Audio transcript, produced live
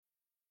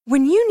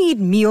When you need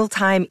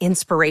mealtime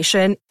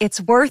inspiration,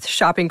 it's worth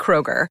shopping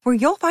Kroger, where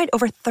you'll find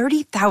over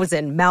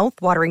 30,000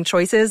 mouth-watering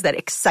choices that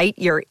excite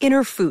your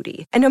inner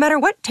foodie. And no matter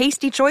what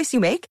tasty choice you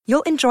make,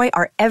 you'll enjoy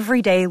our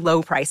everyday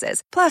low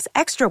prices, plus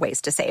extra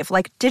ways to save,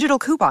 like digital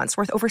coupons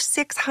worth over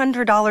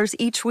 $600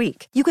 each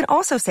week. You can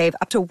also save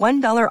up to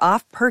 $1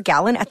 off per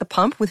gallon at the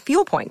pump with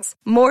fuel points.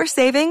 More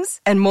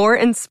savings and more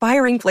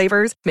inspiring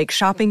flavors make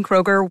shopping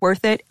Kroger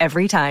worth it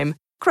every time.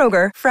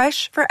 Kroger,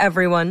 fresh for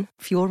everyone.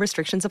 Fuel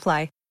restrictions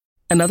apply.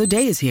 Another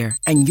day is here,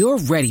 and you're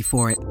ready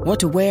for it. What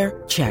to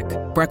wear? Check.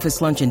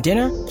 Breakfast, lunch, and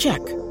dinner? Check.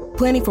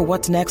 Planning for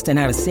what's next and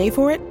how to save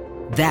for it?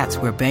 That's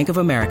where Bank of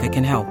America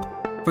can help.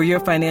 For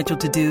your financial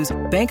to-dos,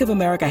 Bank of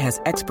America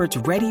has experts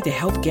ready to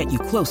help get you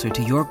closer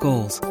to your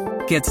goals.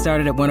 Get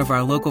started at one of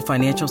our local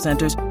financial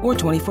centers or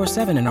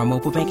 24/7 in our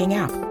mobile banking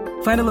app.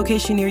 Find a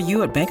location near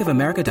you at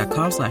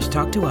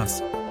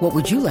bankofamerica.com/talktous. What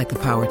would you like the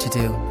power to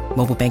do?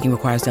 Mobile banking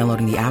requires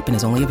downloading the app and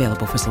is only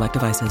available for select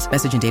devices.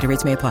 Message and data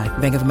rates may apply.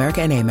 Bank of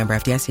America N.A., member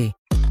FDIC.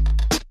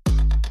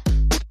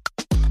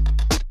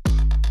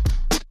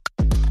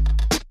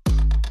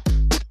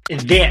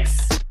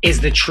 This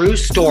is the true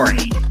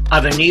story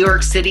of a New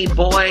York City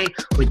boy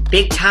with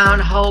big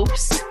town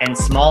hopes and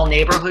small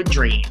neighborhood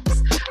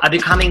dreams of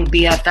becoming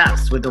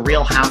BFFs with the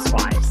Real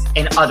Housewives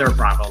and other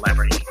Bravo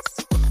celebrities.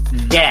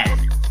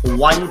 Then,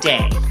 one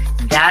day,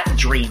 that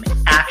dream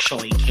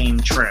actually came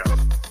true.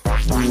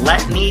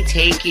 Let me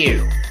take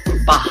you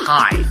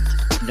behind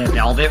the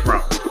velvet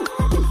rope.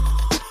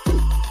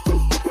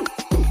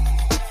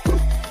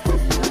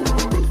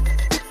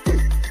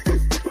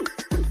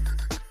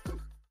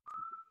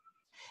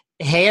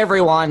 Hey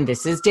everyone,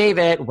 this is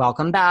David.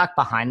 Welcome back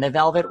behind the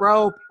velvet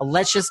rope.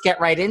 Let's just get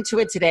right into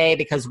it today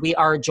because we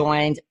are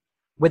joined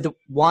with the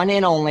one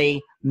and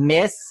only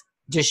Miss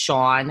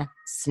Deshawn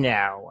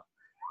Snow.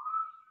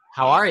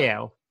 How are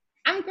you?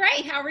 I'm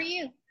great. How are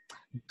you?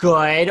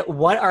 Good.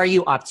 What are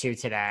you up to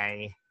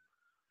today?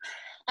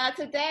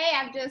 Today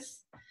I'm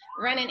just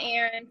running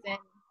errands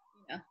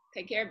and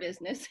take care of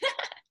business.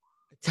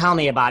 Tell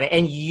me about it.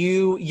 And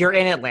you're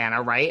in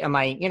Atlanta, right?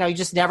 You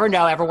just never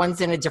know.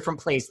 Everyone's in a different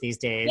place these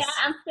days. Yeah,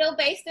 I'm still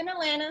based in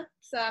Atlanta,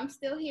 so I'm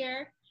still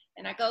here.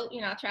 And I go,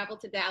 I travel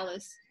to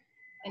Dallas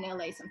and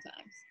LA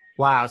sometimes.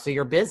 Wow, so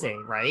you're busy,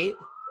 right?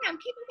 Yeah, I'm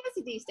keeping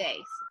busy these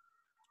days.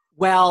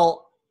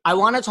 Well, I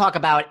want to talk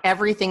about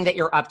everything that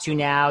you're up to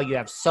now. You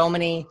have so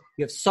many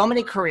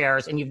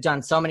careers and you've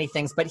done so many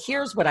things. But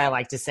here's what I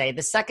like to say.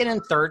 The second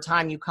and third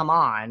time you come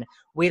on,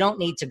 we don't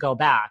need to go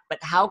back. But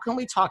how can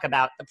we talk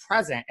about the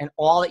present and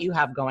all that you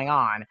have going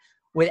on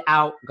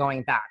without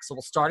going back? So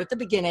we'll start at the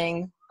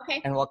beginning,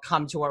 okay, and we'll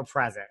come to our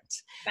present.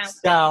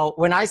 So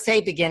when I say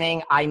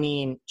beginning, I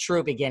mean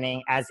true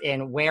beginning, as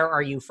in where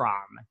are you from?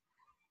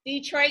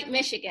 Detroit,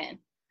 Michigan.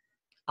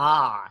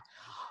 Ah.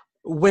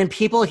 When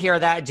people hear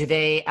that, do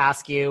they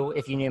ask you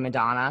if you knew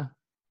Madonna?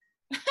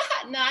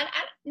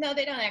 No,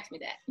 they don't ask me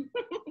that.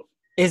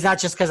 Is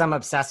that just because I'm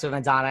obsessed with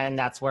Madonna and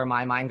that's where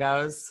my mind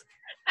goes?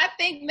 I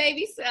think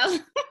maybe so.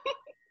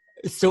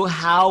 So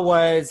how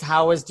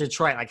was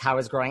Detroit? Like, how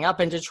was growing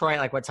up in Detroit?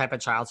 Like, what type of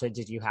childhood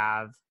did you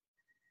have?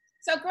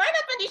 So growing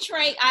up in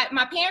Detroit,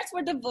 my parents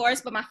were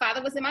divorced, but my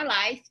father was in my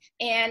life.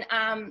 And,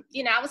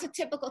 I was a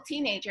typical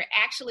teenager.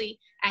 Actually,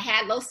 I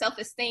had low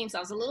self-esteem, so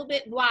I was a little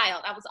bit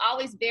wild. I was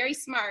always very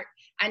smart.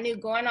 I knew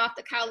going off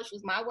to college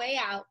was my way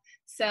out.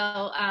 So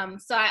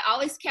I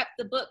always kept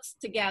the books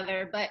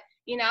together, but,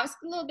 I was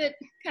a little bit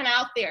kind of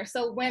out there.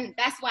 So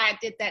that's why I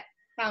did that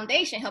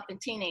foundation helping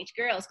teenage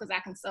girls, because I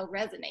can so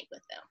resonate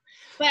with them.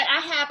 But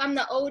I'm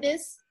the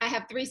oldest. I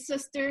have three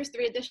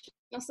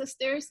additional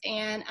sisters,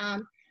 and,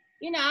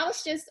 I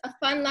was just a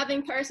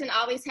fun-loving person,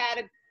 always had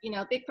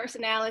a big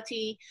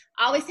personality,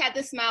 always had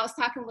this smile. I was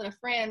talking with a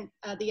friend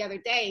the other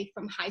day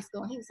from high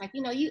school, and he was like,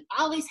 you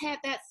always had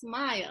that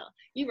smile.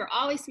 You were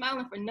always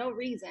smiling for no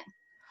reason.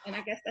 And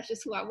I guess that's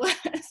just who I was.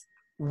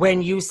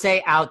 When you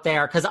say out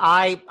there, because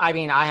I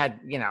had,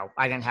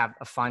 I didn't have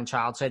a fun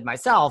childhood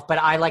myself, but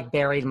I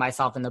buried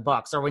myself in the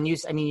books. Or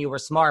you were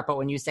smart, but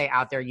when you say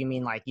out there, you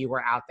mean like you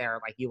were out there,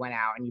 like you went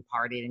out and you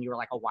partied and you were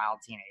like a wild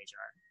teenager.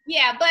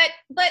 Yeah,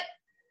 but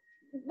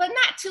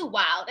not too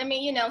wild.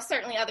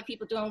 Certainly other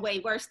people doing way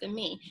worse than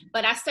me.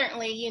 But I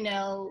certainly,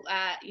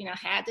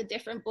 had the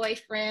different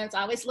boyfriends,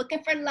 always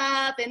looking for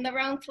love in the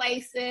wrong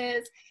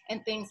places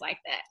and things like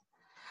that.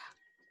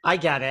 I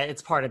get it.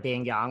 It's part of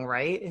being young,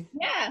 right?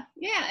 Yeah.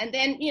 And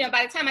then,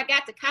 by the time I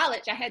got to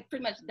college, I had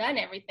pretty much done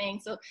everything.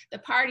 So the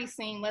party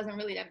scene wasn't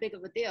really that big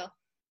of a deal.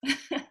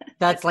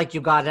 That's like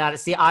you got it out.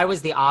 See, I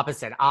was the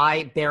opposite.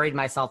 I buried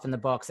myself in the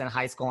books in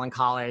high school and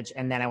college,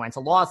 and then I went to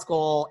law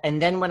school.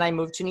 And then when I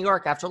moved to New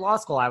York after law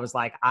school, I was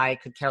like, I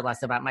could care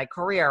less about my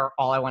career.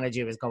 All I want to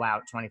do is go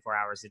out 24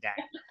 hours a day.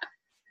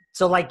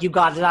 So you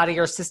got it out of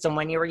your system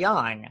when you were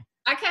young.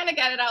 I kind of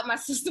got it out of my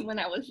system when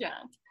I was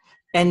young.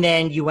 And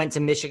then you went to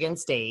Michigan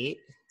State.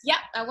 Yep,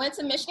 I went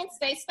to Michigan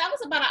State. So that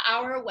was about an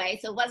hour away.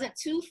 So it wasn't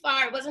too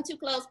far. It wasn't too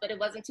close, but it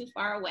wasn't too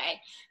far away.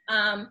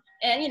 And,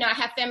 I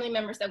have family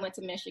members that went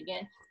to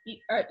Michigan,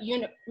 or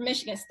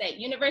Michigan State.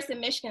 University of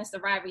Michigan is the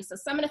rivalry. So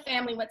some of the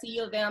family went to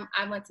U of M.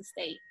 I went to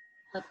State.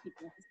 Other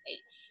people went to State.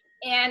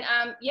 And,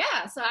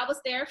 so I was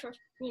there for,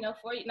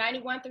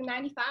 91 through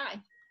 95.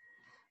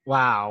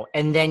 Wow.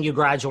 And then you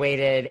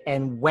graduated.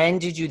 And when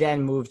did you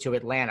then move to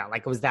Atlanta?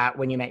 Like, was that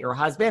when you met your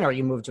husband, or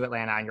you moved to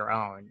Atlanta on your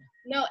own?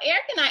 No,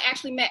 Eric and I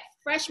actually met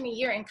freshman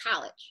year in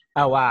college.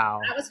 Oh,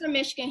 wow. I was from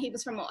Michigan. He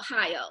was from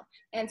Ohio.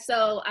 And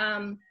so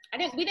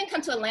we didn't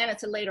come to Atlanta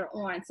till later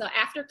on. So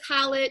after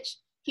college,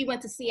 he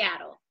went to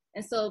Seattle.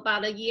 And so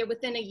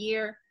within a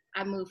year,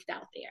 I moved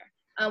out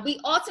there. We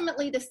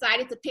ultimately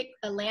decided to pick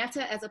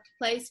Atlanta as a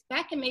place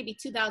back in maybe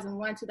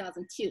 2001,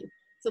 2002.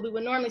 So we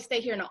would normally stay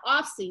here in the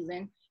off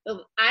season,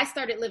 but I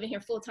started living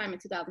here full time in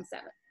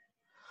 2007.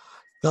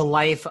 The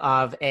life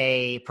of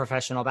a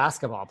professional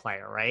basketball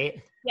player,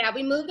 right? Yeah,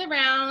 we moved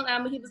around.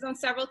 He was on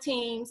several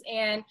teams,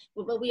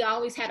 but we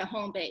always had a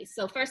home base.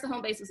 So first the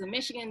home base was in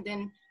Michigan,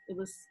 then it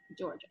was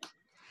Georgia.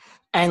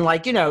 And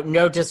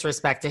no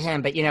disrespect to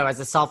him, but, as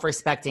a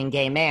self-respecting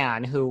gay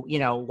man who,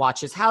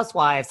 watches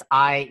Housewives,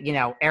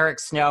 Eric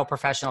Snow,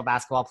 professional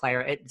basketball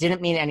player, it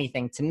didn't mean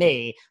anything to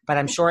me, but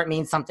I'm sure it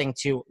means something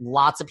to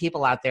lots of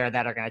people out there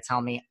that are going to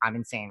tell me I'm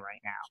insane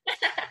right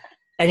now.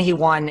 And he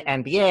won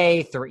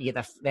NBA through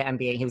the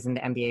NBA. He was in the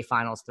NBA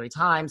finals 3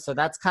 times. So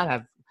that's kind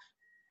of,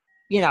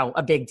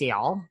 a big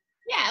deal.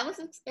 Yeah, it was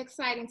an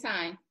exciting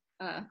time.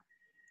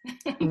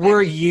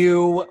 Were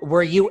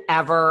you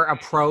ever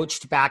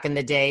approached back in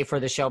the day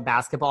for the show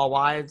Basketball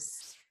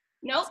Wives?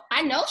 Nope.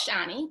 I know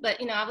Shani, but,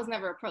 I was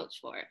never approached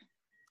for it.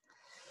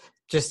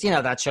 Just,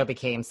 that show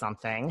became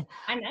something.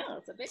 I know.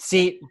 It's a big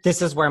See,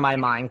 this is where my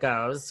mind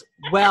goes.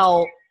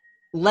 Well,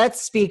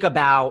 let's speak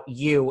about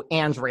you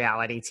and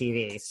reality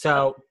TV.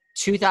 So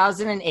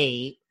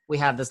 2008, we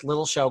have this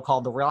little show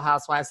called The Real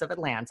Housewives of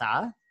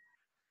Atlanta.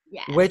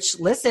 Yes. Which,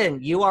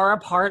 listen, you are a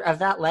part of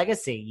that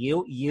legacy.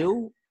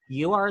 You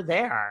are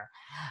there.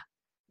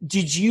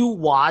 Did you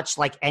watch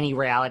any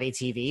reality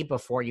TV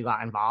before you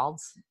got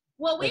involved?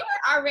 Well, we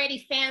were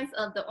already fans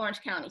of the Orange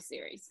County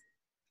series.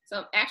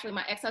 So actually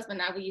my ex-husband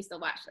and I, we used to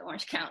watch the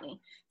Orange County.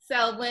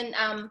 So when,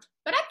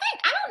 but I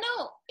don't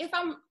know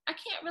I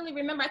can't really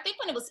remember. I think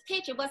when it was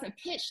pitched, it wasn't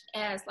pitched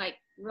as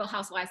Real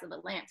Housewives of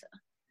Atlanta.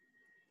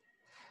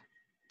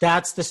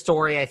 That's the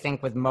story, I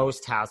think, with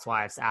most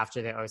housewives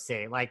after the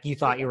OC. You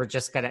thought you were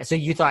just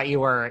you thought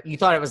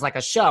it was like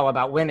a show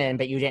about women,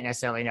 but you didn't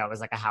necessarily know it was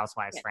like a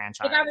housewives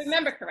franchise. If I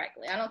remember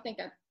correctly. I don't think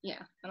that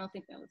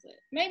was it.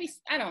 Maybe,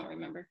 I don't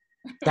remember.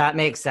 That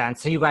makes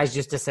sense. So you guys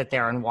used to sit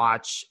there and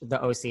watch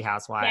the OC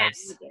Housewives.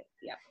 Yeah, we did.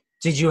 Yep.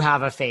 Did you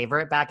have a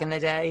favorite back in the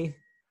day?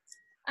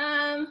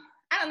 I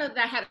don't know that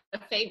I had a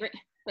favorite,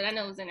 but I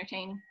know it was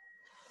entertaining.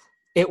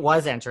 It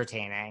was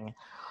entertaining.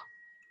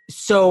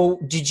 So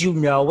did you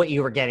know what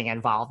you were getting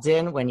involved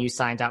in when you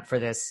signed up for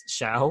this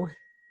show?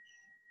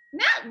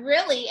 Not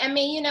really. I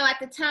mean, at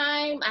the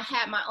time I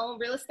had my own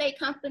real estate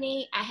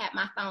company. I had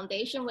my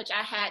foundation, which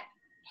I had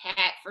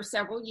for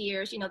several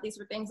years. These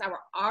were things I were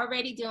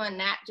already doing,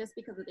 not just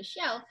because of the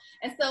show.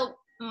 And so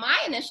my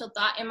initial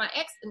thought and my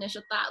ex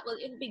initial thought was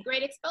it would be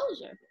great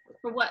exposure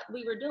for what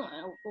we were doing,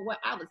 or for what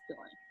I was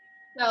doing.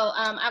 So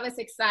I was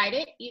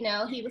excited.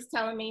 He was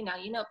telling me,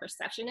 now,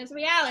 perception is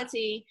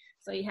reality.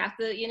 So you have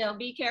to,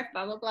 be careful,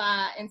 blah, blah,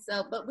 blah. And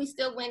so, but we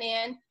still went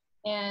in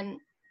and,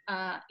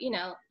 I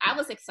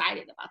was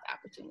excited about the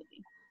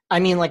opportunity. I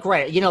mean,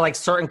 right.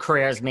 Certain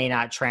careers may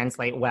not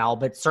translate well,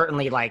 but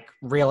certainly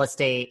real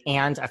estate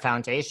and a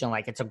foundation,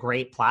 it's a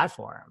great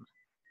platform.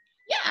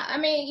 Yeah. I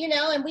mean,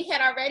 and we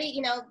had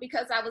already,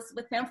 because I was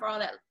with him for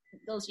all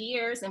those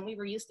years, and we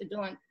were used to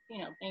doing,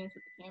 things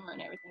with the camera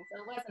and everything.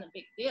 So it wasn't a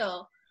big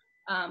deal.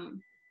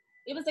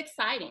 It was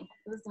exciting.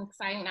 It was an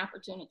exciting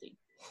opportunity.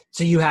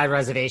 So you had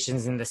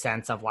reservations in the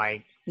sense of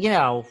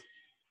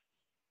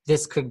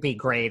this could be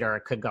great, or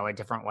it could go a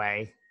different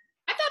way.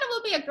 I thought it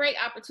would be a great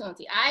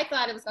opportunity. I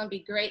thought it was going to be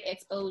great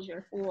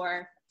exposure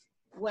for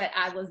what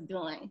I was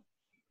doing.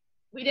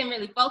 We didn't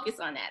really focus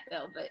on that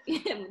though, but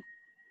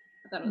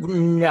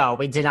no,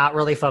 we did not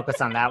really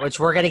focus on that, which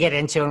we're going to get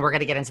into, and we're going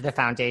to get into the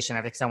foundation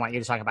of it because I want you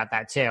to talk about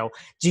that too.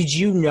 Did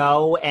you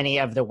know any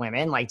of the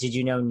women? Did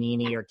you know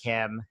Nene or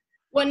Kim?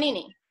 Well,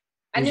 Nene.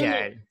 I knew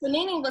Nene. So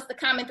Nene was the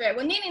common thread.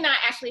 Well, Nene and I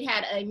actually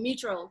had a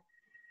mutual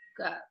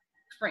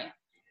friend.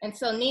 And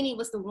so Nene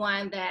was the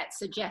one that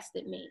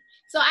suggested me.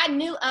 So I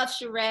knew of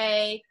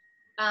Sheree.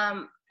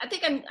 I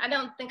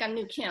don't think I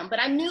knew Kim, but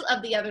I knew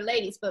of the other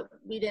ladies, but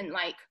we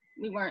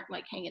weren't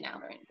hanging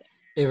out or anything.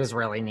 It was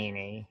really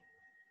Nene.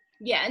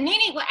 Yeah, and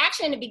Nene, well,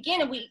 actually in the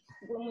beginning,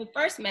 when we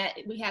first met,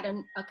 we had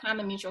a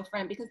common mutual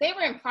friend because they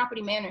were in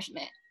property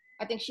management.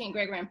 I think she and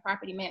Greg were in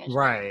property management.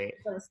 Right.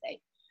 Real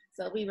estate.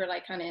 So we were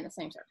kind of in the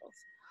same circles.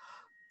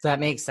 That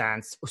makes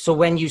sense. So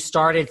when you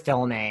started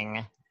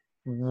filming,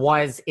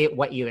 was it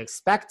what you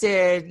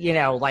expected?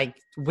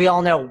 We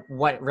all know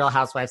what Real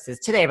Housewives is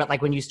today,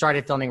 but when you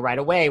started filming right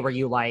away, were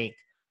you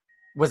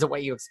was it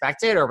what you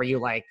expected, or were you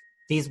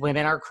these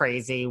women are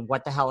crazy.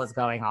 What the hell is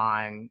going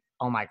on?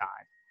 Oh my God.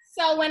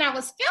 So when I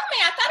was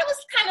filming, I thought it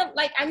was kind of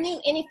like I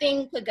knew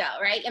anything could go,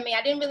 right? I mean,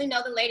 I didn't really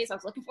know the ladies. I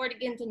was looking forward to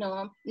getting to know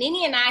them.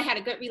 Nene and I had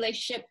a good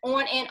relationship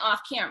on and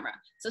off camera.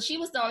 So she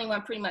was the only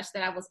one pretty much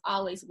that I was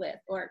always with,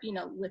 or,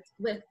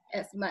 with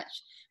as much.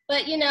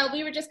 But,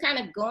 we were just kind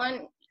of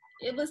going.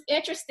 It was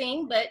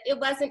interesting, but it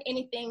wasn't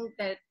anything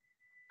that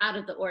out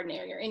of the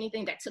ordinary or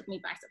anything that took me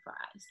by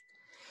surprise.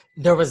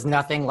 There was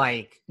nothing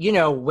like,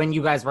 when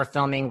you guys were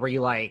filming, were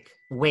you like,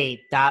 wait,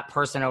 that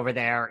person over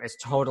there is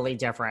totally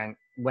different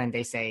when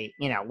they say,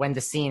 when the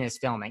scene is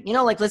filming,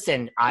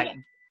 listen,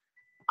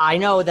 I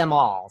know them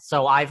all.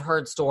 So I've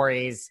heard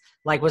stories,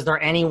 like, was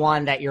there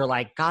anyone that you're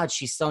like, God,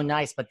 she's so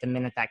nice, but the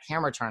minute that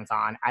camera turns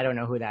on, I don't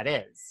know who that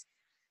is?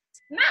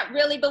 Not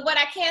really, but what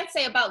I can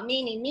say about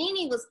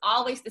Nene was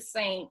always the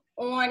same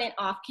on and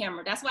off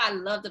camera. That's what I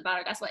loved about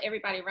her. That's what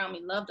everybody around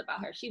me loved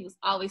about her. She was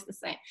always the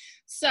same.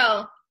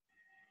 So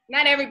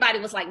not everybody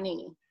was like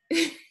Nene.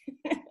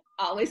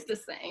 Always the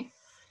same.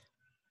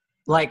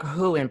 Like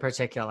who in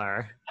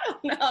particular?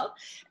 No.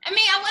 I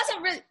mean, I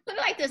wasn't really, put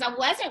it like this, I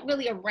wasn't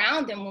really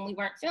around them when we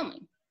weren't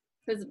filming.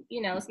 Because,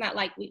 it's not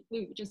like we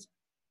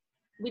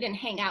didn't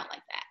hang out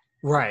like that.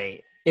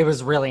 Right. It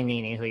was really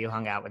Nene who you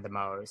hung out with the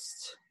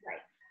most.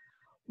 Right.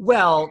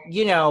 Well,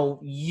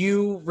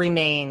 you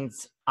remained,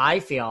 I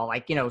feel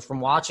like, from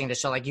watching the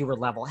show, like you were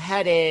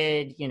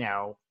level-headed,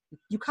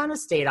 you kind of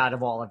stayed out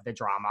of all of the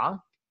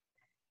drama.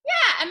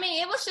 Yeah, I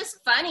mean, it was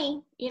just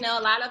funny. A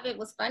lot of it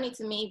was funny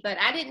to me, but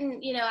I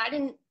didn't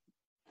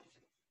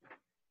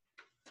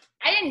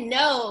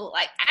know,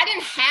 like, I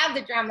didn't have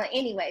the drama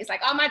anyways.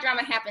 Like, all my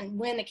drama happened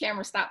when the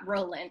camera stopped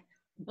rolling.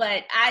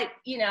 But I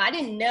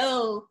didn't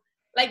know,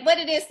 like, what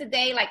it is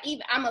today. Like,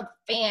 even I'm a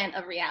fan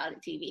of reality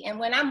TV. And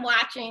when I'm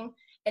watching,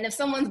 and if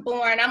someone's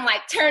born, I'm,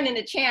 like, turning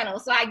the channel.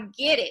 So I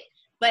get it.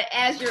 But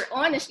as you're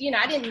on this,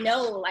 I didn't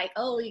know, like,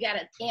 oh, you got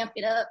to amp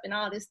it up and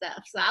all this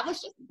stuff. So I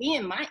was just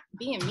being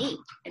me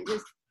and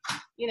just,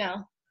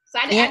 so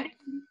I didn't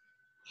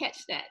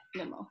catch that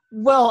memo.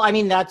 Well, I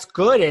mean, that's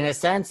good in a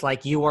sense.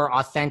 Like, you were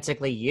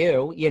authentically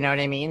you, you know what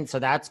I mean? So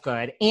that's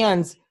good.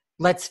 And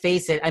let's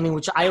face it, I mean,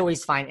 which I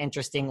always find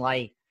interesting,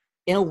 like,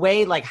 in a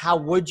way, like, how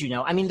would you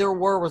know? I mean, there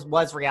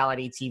was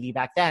reality TV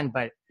back then,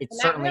 but it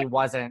certainly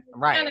wasn't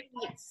right. Kind of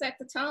like set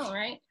the tone,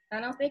 right? I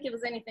don't think it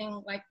was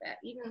anything like that,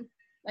 even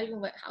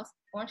with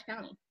Orange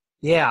County.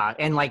 Yeah,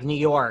 and like New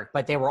York,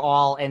 but they were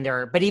all in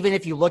there. But even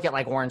if you look at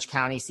like Orange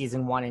County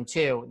season 1 and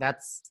 2,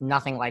 that's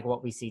nothing like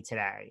what we see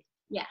today.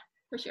 Yeah,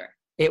 for sure.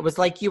 It was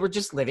like you were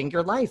just living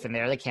your life, and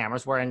there the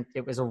cameras were, and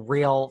it was a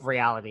real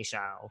reality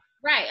show.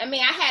 Right. I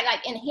mean, I had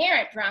like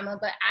inherent drama,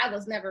 but I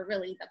was never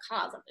really the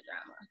cause of the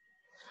drama.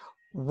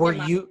 Were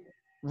you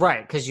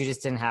right? Because you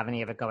just didn't have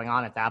any of it going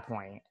on at that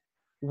point.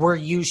 Were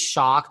you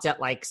shocked at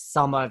like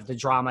some of the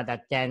drama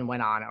that then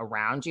went on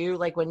around you,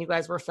 like when you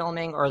guys were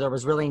filming, or there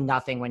was really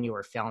nothing when you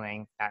were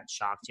filming that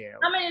shocked you?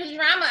 I mean, the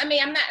drama,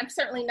 I'm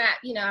certainly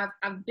not,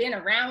 I've been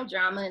around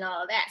drama and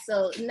all of that.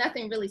 So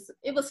nothing really,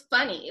 it was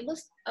funny.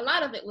 A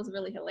lot of it was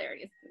really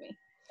hilarious to me.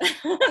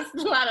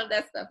 A lot of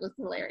that stuff was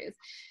hilarious.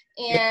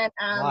 And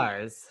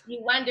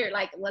you wonder,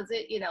 like, was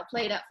it,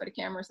 played up for the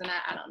cameras? And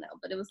I don't know,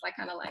 but it was like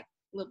kind of like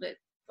a little bit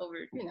over,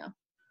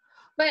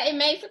 but it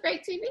made for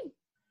great TV.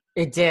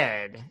 It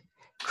did.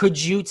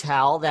 Could you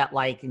tell that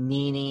like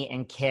Nene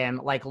and Kim,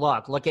 like,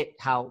 look at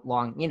how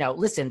long,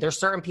 listen, there's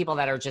certain people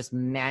that are just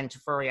meant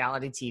for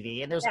reality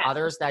TV and there's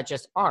others that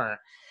just aren't,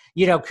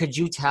 could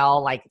you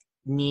tell like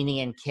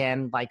Nene and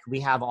Kim, like we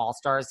have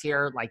all-stars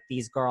here, like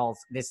these girls,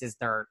 this is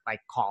their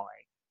like calling?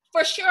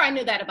 For sure. I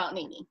knew that about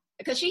Nene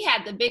because she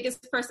had the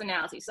biggest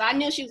personality. So I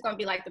knew she was going to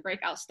be like the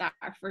breakout star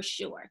for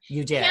sure.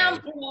 You did.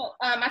 Kim,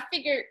 I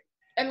figured,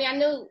 I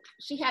knew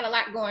she had a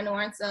lot going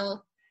on.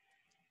 So,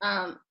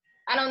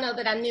 I don't know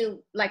that I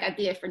knew like I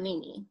did for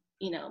Nene,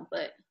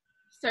 but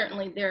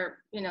certainly they're,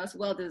 it's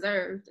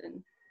well-deserved.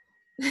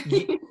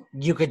 And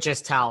you could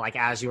just tell, like,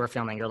 as you were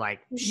filming, you're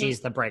like,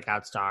 she's the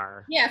breakout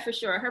star. Yeah, for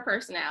sure. Her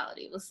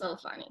personality was so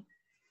funny.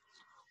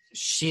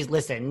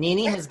 Listen,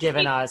 Nene has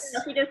given us.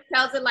 She just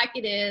tells it like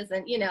it is.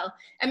 And,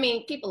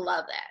 people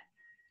love that.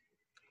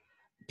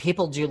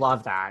 People do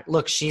love that.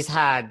 Look, she's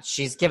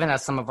given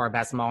us some of our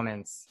best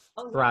moments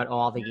throughout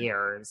all the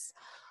years.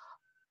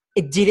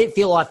 Did it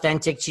feel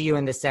authentic to you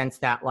in the sense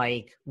that,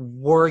 like,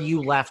 were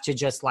you left to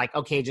just like,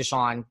 okay,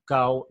 Deshawn,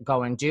 go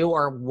and do,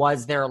 or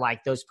was there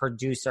like those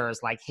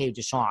producers like, hey,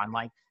 Deshawn,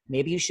 like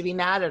maybe you should be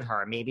mad at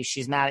her, maybe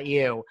she's mad at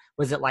you?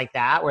 Was it like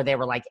that, where they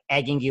were like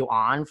egging you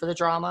on for the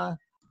drama?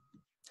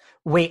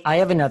 Wait, I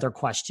have another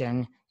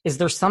question. Is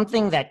there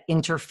something that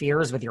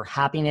interferes with your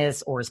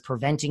happiness or is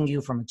preventing you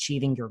from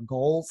achieving your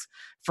goals?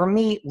 For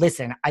me,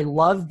 listen, I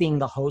love being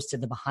the host of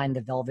the Behind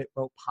the Velvet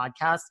Rope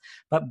podcast,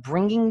 but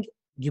bringing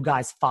you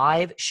guys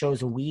 5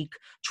 shows a week,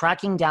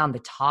 tracking down the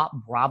top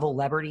Bravo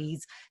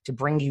celebrities to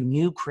bring you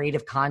new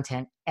creative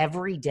content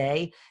every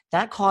day,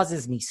 that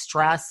causes me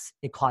stress.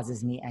 It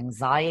causes me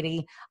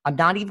anxiety. I'm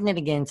not even going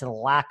to get into the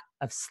lack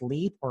of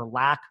sleep or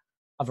lack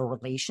of a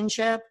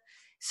relationship.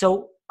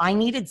 So I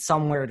needed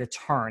somewhere to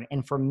turn.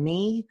 And for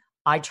me,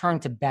 I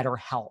turned to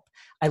BetterHelp.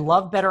 I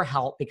love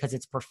BetterHelp because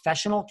it's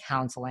professional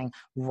counseling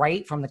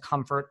right from the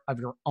comfort of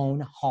your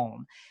own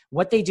home.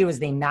 What they do is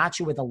they match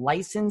you with a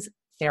licensed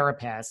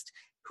therapist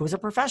who's a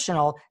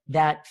professional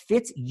that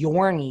fits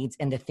your needs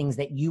and the things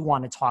that you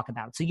want to talk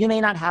about. So you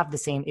may not have the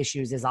same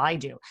issues as I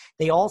do.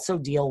 They also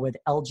deal with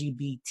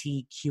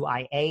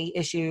LGBTQIA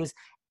issues,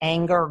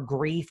 anger,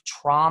 grief,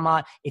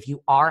 trauma. If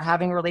you are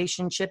having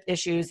relationship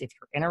issues, if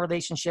you're in a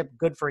relationship,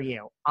 good for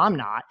you. I'm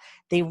not.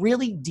 They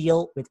really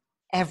deal with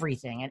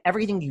everything, and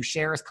everything you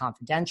share is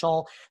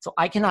confidential. So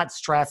I cannot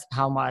stress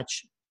how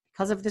much,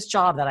 because of this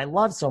job that I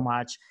love so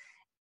much,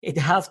 it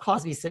has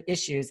caused me some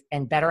issues,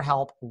 and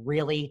BetterHelp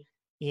really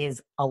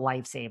is a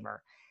lifesaver.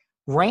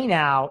 Right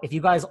now, if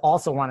you guys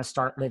also want to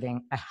start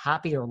living a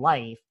happier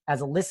life,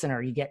 as a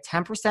listener, you get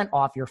 10%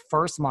 off your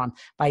first month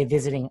by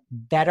visiting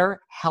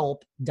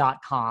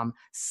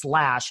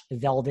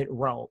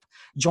betterhelp.com/velvetrope.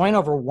 Join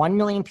over 1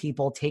 million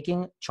people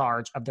taking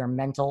charge of their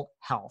mental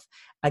health.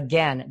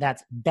 Again,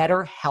 that's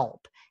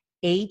BetterHelp,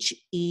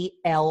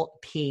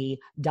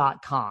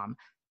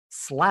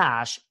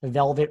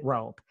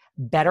 HELP.com/velvetrope.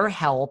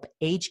 BetterHelp,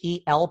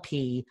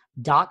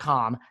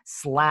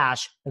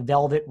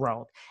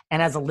 HELP.com/velvetrope.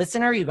 And as a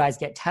listener, you guys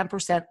get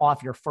 10%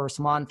 off your first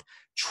month.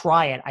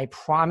 Try it. I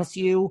promise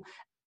you,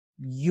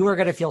 you are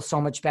going to feel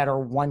so much better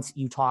once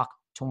you talk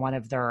to one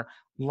of their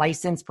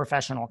licensed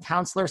professional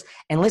counselors.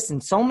 And listen,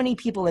 so many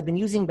people have been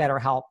using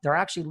BetterHelp. They're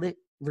actually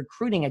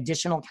recruiting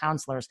additional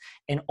counselors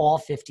in all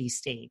 50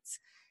 states.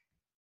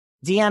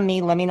 DM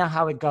me. Let me know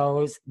how it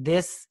goes.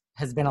 This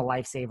has been a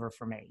lifesaver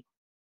for me.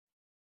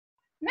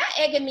 Not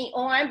egging me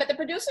on, but the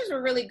producers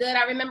were really good.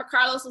 I remember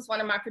Carlos was one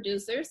of my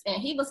producers,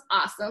 and he was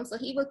awesome. So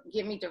he would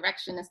give me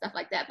direction and stuff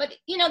like that. But,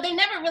 you know, they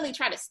never really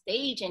try to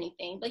stage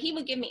anything, but he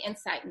would give me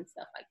insight and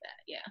stuff like that.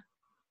 Yeah.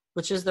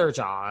 Which is their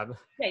job.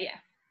 Yeah.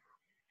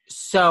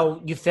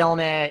 So you film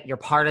it, you're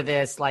part of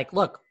this. Like,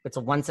 look, it's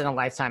a once in a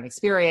lifetime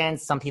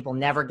experience. Some people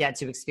never get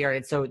to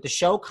experience. So the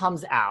show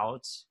comes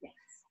out, yes,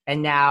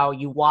 and now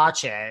you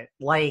watch it.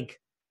 Like,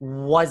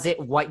 was it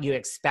what you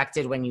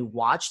expected when you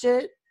watched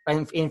it?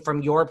 And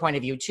from your point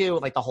of view too,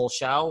 like the whole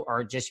show,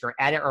 or just your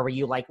edit, or were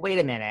you like, wait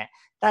a minute,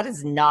 that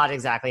is not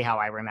exactly how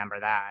I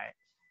remember that?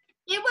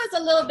 It was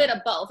a little bit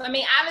of both. I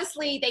mean,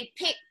 obviously they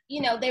pick,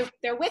 you know,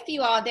 they're with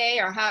you all day,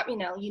 or how, you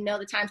know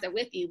the times they're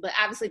with you, but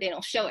obviously they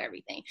don't show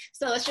everything.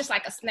 So it's just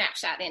like a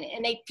snapshot in it,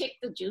 and they pick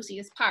the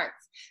juiciest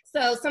parts.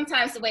 So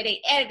sometimes the way they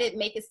edit it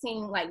make it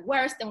seem like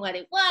worse than what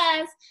it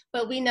was,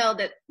 but we know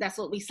that that's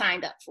what we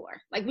signed up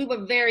for. Like, we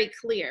were very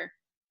clear,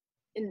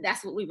 and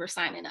that's what we were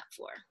signing up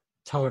for.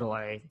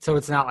 Totally. So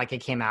it's not like it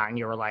came out and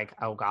you were like,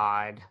 oh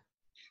God.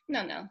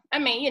 No. I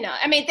mean,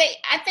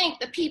 I think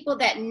the people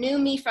that knew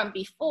me from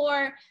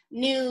before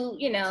knew,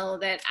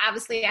 that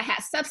obviously I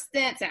had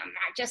substance, and I'm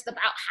not just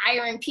about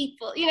hiring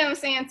people, you know what I'm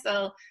saying?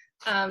 So,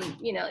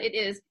 it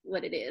is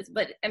what it is.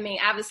 But I mean,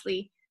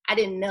 obviously I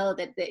didn't know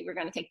that they were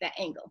going to take that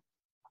angle.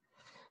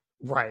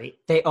 Right.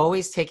 They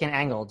always take an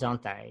angle,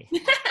 don't they?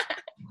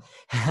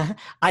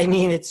 I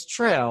mean, it's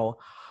true.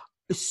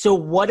 So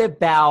what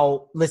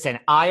about, listen,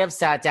 I have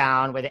sat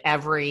down with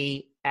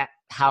every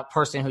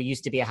person who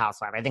used to be a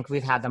housewife. I think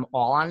we've had them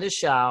all on the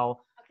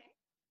show. Okay.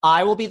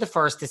 I will be the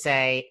first to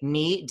say,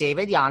 me,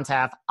 David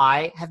Yontef,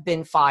 I have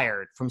been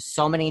fired from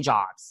so many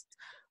jobs.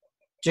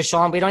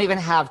 Deshawn, we don't even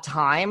have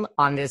time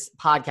on this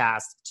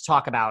podcast to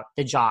talk about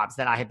the jobs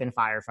that I have been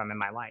fired from in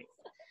my life.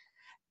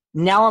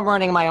 Now I'm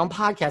running my own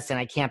podcast and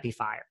I can't be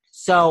fired.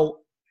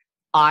 So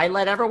I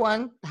let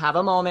everyone have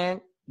a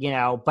moment,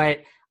 but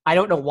I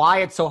don't know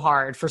why it's so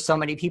hard for so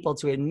many people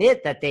to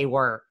admit that they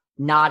were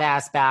not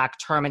asked back,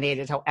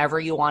 terminated, however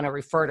you want to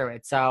refer to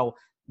it. So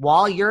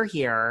while you're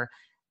here,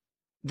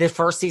 the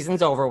first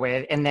season's over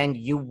with, and then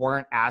you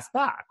weren't asked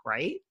back,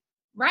 right?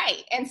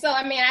 Right. And so,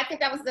 I mean, I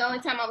think that was the only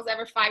time I was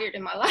ever fired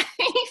in my life.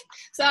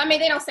 So, I mean,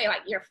 they don't say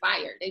like, you're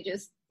fired. They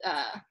just,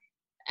 I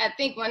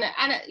think when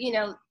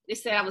they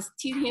said I was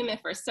too human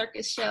for a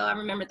circus show. I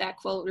remember that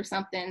quote or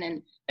something.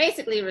 And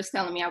basically it was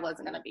telling me I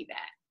wasn't going to be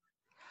back.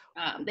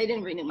 They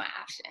didn't renew my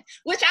option,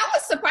 which I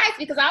was surprised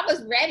because I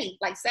was ready.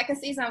 Like, second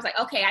season, I was like,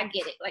 okay, I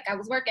get it. Like, I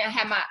was working. I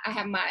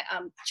have my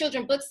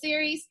children book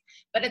series,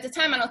 but at the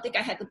time I don't think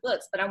I had the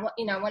books. But I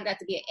wanted that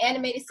to be an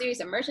animated series,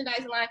 a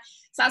merchandising line.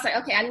 So I was like,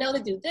 okay, I know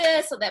to do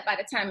this so that by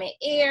the time it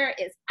air,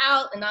 it's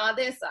out and all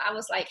this. So I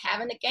was like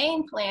having a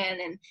game plan,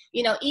 and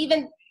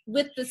even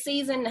with the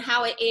season,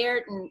 how it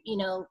aired, and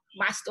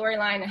my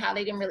storyline and how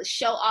they didn't really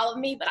show all of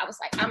me, but I was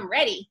like, I'm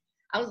ready.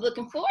 I was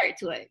looking forward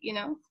to it.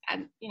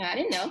 I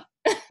didn't know.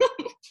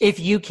 If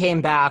you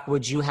came back,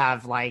 would you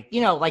have like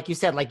you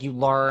said, like you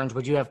learned,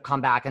 would you have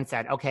come back and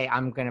said, okay,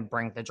 I'm going to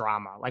bring the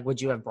drama? Like,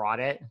 would you have brought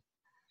it?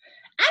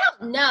 I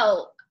don't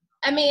know.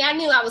 I mean, I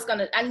knew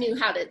I knew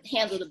how to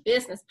handle the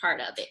business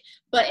part of it.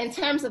 But in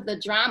terms of the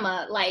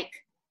drama, like,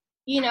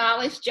 I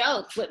always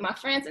joke with my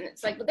friends, and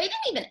it's like, but they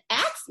didn't even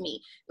ask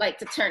me like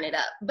to turn it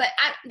up. But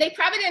they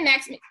probably didn't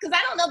ask me because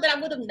I don't know that I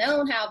would have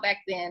known how back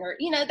then, or,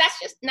 that's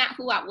just not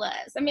who I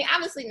was. I mean,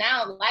 obviously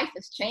now life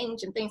has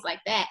changed and things like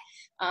that.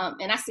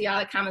 And I see all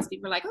the comments,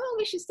 people are like, oh,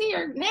 we should see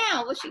her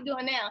now. What's she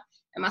doing now?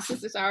 And my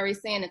sisters are already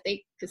saying if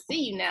they could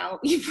see you now,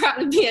 you'd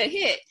probably be a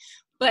hit.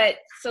 But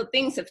so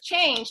things have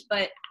changed,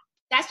 but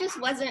that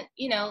just wasn't,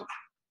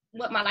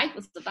 what my life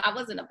was about. I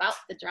wasn't about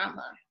the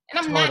drama. And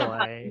I'm not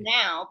about it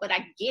now, but I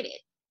get it.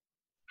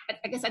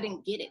 I guess I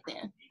didn't get it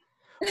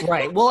then.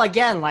 Right. Well,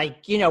 again,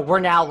 we're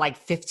now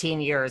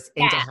 15 years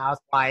into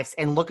Housewives,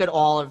 and look at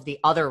all of the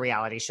other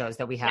reality shows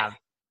that we have.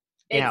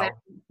 Exactly.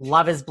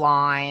 Love is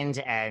Blind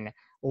and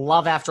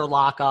Love After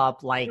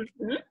Lockup.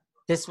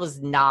 This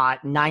was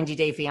not 90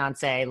 Day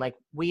Fiance.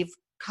 We've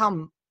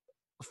come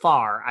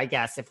far, I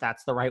guess, if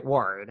that's the right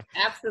word.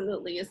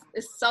 Absolutely.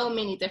 It's so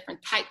many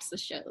different types of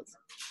shows.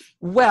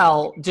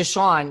 Well,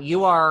 Deshawn,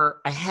 you are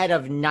ahead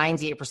of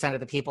 98% of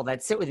the people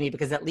that sit with me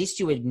because at least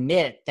you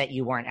admit that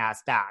you weren't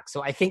asked back.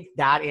 So I think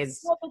that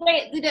is... Well,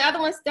 wait, the other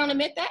ones don't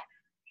admit that?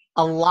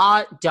 A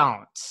lot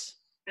don't.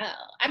 Oh,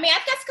 I mean, I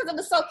guess because it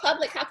was so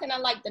public, how can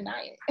I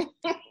deny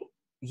it?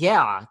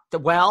 Yeah.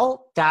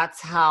 Well,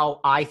 that's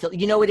how I feel.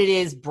 You know what it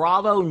is?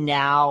 Bravo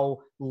now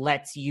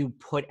lets you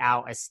put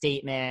out a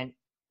statement,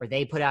 or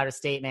they put out a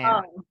statement.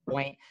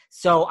 Point.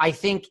 So I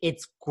think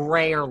it's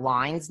grayer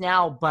lines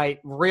now, but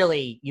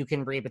really you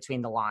can read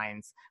between the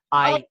lines.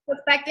 But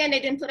back then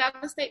they didn't put out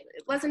a statement.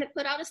 Wasn't it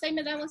put out a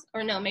statement that was,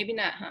 or no, maybe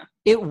not, huh?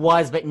 It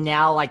was, but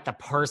now the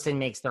person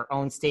makes their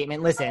own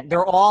statement. Listen,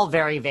 they're all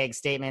very vague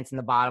statements. And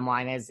the bottom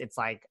line is it's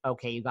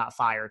okay, you got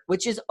fired,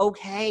 which is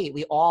okay.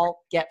 We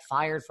all get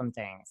fired from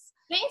things.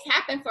 Things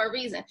happen for a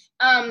reason.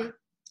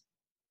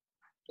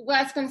 What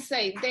I was going to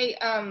say,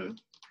 I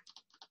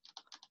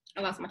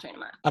lost my train of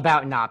mind.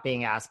 About not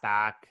being asked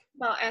back.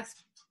 Well,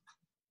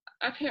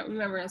 I can't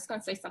remember. I was going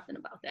to say something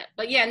about that.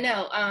 But yeah,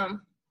 no,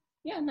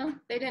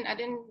 they didn't. I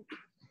didn't,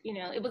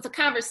 it was a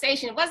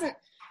conversation. It wasn't,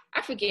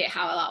 I forget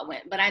how it all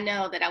went, but I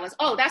know that that's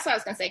what I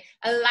was going to say.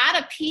 A lot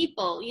of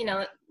people,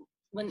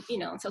 when,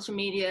 on social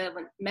media,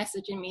 when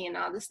messaging me and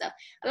all this stuff,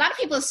 a lot of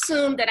people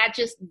assumed that I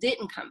just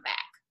didn't come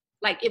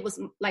back. It was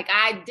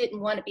I didn't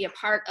want to be a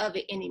part of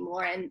it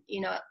anymore. And,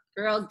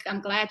 girl,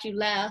 I'm glad you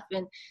left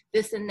and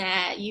this and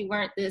that. You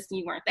weren't this and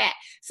you weren't that.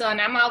 So, and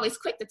I'm always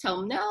quick to tell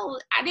them, no,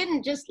 I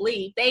didn't just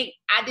leave.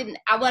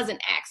 I wasn't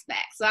asked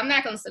back. So I'm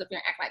not going to sit up here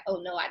and act like, oh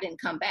no, I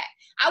didn't come back.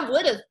 I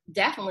would have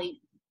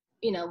definitely,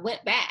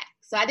 went back.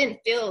 So I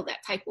didn't feel that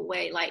type of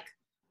way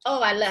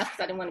oh, I left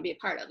because I didn't want to be a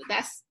part of it.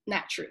 That's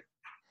not true.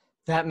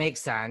 That makes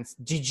sense.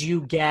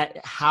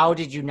 How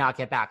did you not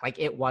get back?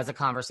 It was a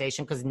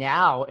conversation, because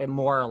now it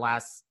more or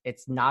less,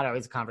 it's not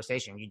always a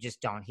conversation. You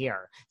just don't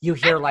hear. You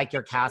hear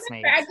your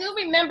castmates. I do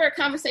remember a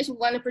conversation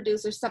with one of the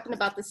producers, something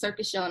about the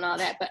circus show and all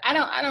that, but I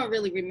don't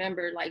really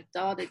remember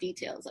all the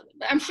details of it.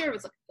 But I'm sure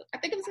I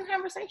think it was a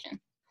conversation.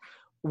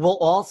 Well,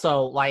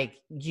 also,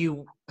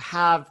 you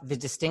have the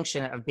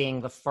distinction of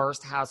being the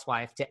first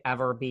housewife to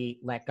ever be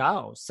let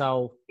go.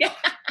 So yeah.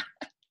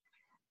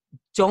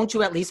 Don't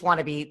you at least want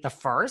to be the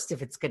first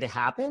if it's going to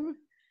happen?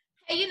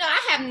 Hey,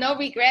 I have no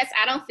regrets.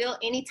 I don't feel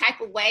any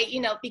type of way,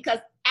 because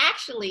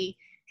actually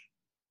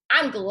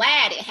I'm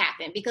glad it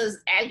happened, because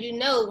as you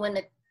know,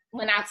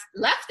 when I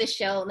left the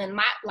show, then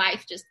my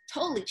life just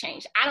totally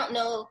changed. I don't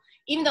know,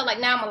 even though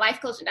now I'm a life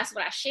coach and that's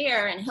what I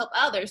share and help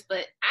others,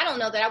 but I don't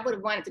know that I would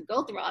have wanted to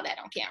go through all that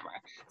on camera.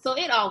 So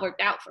it all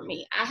worked out for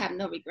me. I have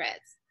no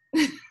regrets.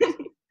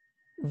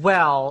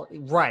 Well,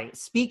 right.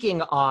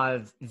 Speaking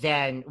of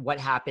then what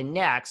happened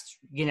next,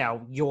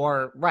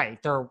 you're right.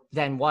 There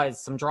then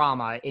was some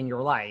drama in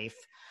your life.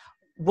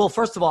 Well,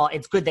 first of all,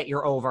 it's good that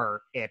you're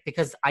over it,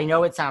 because I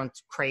know it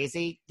sounds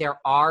crazy. There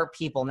are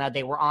people now,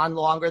 they were on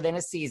longer than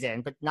a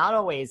season, but not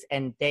always.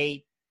 And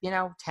they,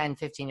 10,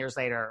 15 years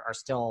later are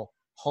still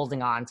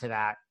holding on to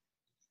that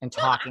and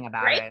talking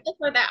about it. Grateful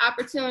for that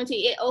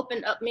opportunity. It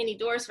opened up many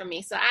doors for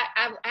me. So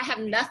I have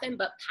nothing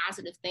but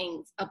positive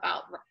things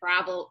about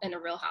Bravo and the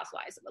Real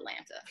Housewives of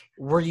Atlanta.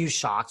 Were you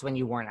shocked when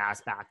you weren't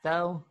asked back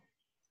though?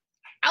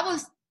 I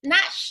was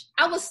not.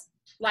 I was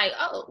like,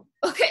 oh,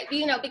 okay,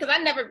 because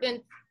I've never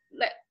been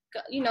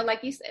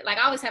like you said,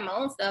 I always had my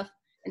own stuff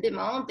and did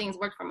my own things,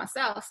 worked for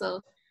myself. So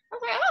I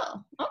was like,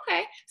 oh,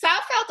 okay. So I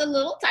felt a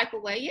little type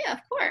of way. Yeah, of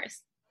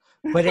course.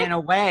 But in a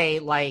way,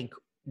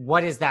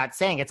 what is that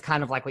saying? It's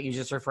kind of like what you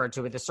just referred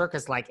to with the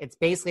circus. It's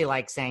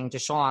basically saying,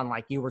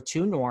 Deshawn, you were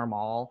too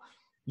normal,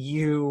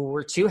 you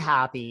were too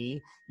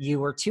happy, you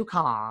were too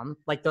calm.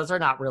 Those are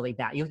not really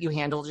bad. You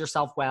handled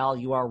yourself well.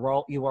 You are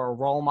a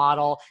role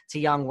model to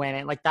young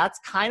women. That's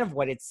kind of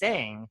what it's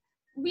saying.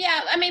 Yeah,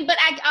 I mean, but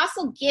I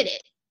also get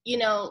it.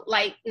 Now,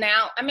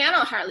 I mean, I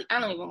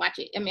don't even watch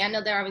it. I mean, I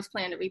know they're always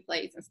playing the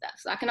replays and stuff,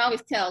 so I can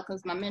always tell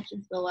because my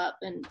mentions go up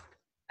and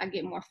I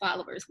get more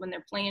followers when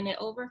they're playing it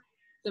over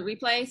the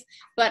replays.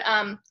 But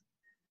I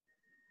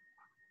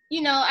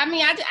mean,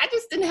 I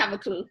just didn't have a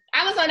clue.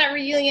 I was on that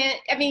reunion.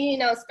 I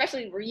mean,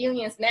 especially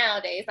reunions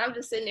nowadays. I'm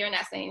just sitting there and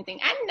not saying anything.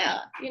 I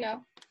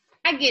know,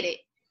 I get it.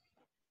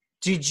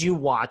 Did you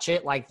watch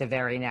it like the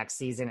very next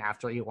season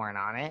after you weren't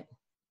on it?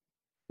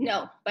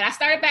 No, but I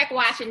started back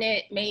watching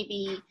it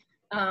maybe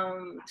 2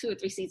 or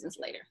 3 seasons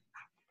later.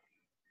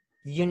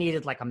 You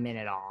needed like a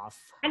minute off.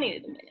 I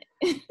needed a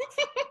minute.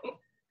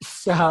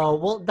 So,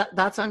 well,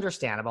 that's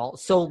understandable.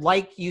 So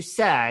like you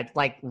said,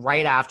 like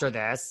right after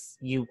this,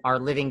 you are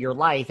living your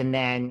life. And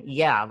then,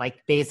 yeah,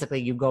 like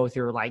basically you go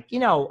through like, you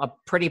know, a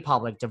pretty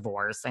public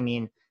divorce. I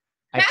mean,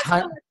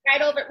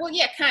 right over. Well,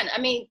 yeah, kind of.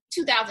 I mean,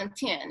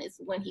 2010 is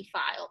when he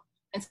filed.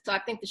 And so I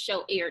think the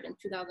show aired in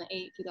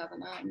 2008,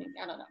 2009, maybe.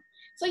 I don't know.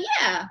 So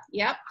yeah,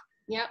 yep,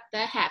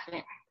 that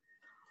happened.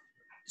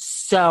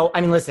 So,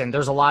 I mean, listen,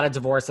 there's a lot of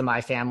divorce in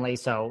my family,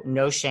 so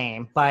no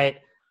shame. But,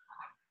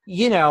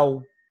 you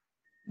know,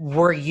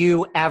 were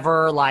you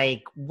ever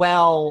like,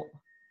 well,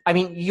 I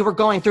mean, you were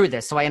going through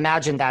this, so I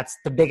imagine that's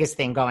the biggest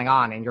thing going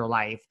on in your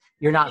life.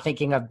 You're not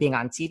thinking of being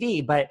on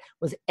TV, but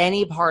was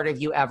any part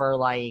of you ever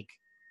like,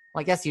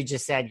 well, I guess you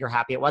just said you're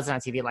happy it wasn't on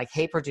TV. Like,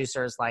 hey,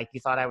 producers, like you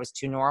thought I was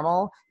too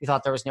normal? You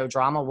thought there was no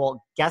drama?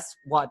 Well, guess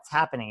what's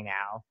happening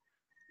now?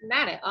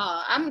 Not at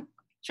all. I'm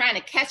trying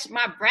to catch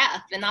my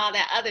breath and all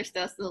that other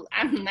stuff, so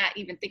I'm not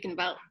even thinking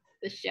about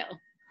the show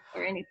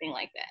or anything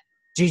like that.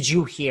 Did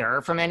you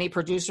hear from any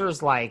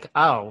producers like,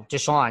 oh,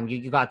 Deshawn,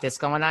 you got this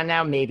going on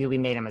now? Maybe we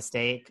made a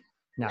mistake?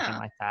 Nothing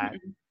like that.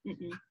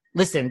 Mm-mm.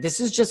 Listen, this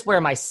is just where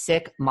my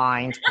sick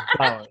mind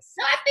goes.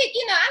 So I think,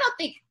 you know, I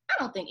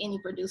don't think any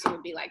producer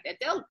would be like that.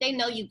 They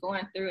know you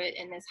going through it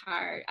and it's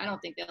hard. I don't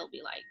think they'll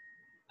be like,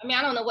 I mean,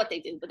 I don't know what they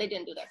do, but they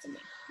didn't do that to me.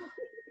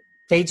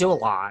 They do a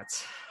lot.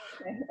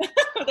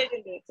 They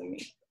didn't do it to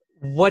me.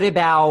 What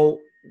about,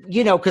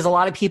 you know, because a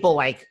lot of people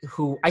like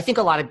who, I think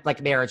a lot of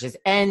like marriages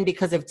end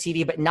because of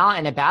TV, but not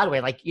in a bad way.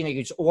 Like, you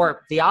know,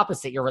 or the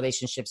opposite, your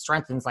relationship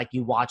strengthens, like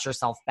you watch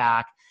yourself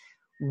back.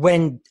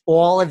 When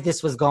all of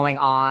this was going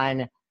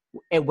on,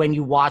 when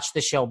you watched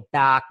the show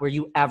back, were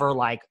you ever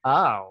like,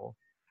 oh,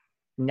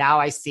 now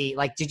I see,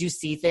 like, did you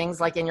see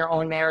things like in your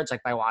own marriage,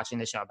 like by watching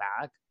the show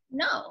back?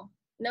 No.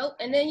 Nope.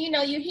 And then, you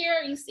know,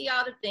 you see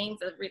all the things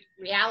of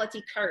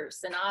reality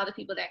curse and all the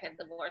people that got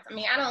divorced. I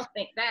mean, I don't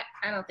think that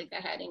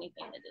had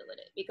anything to do with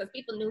it because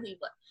people knew he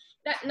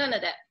was none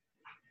of that,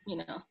 you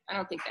know, I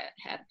don't think that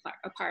had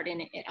a part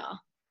in it at all.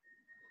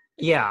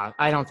 Yeah,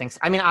 I don't think so.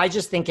 I mean, I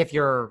just think I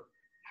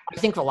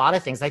think a lot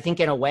of things, I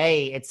think in a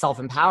way it's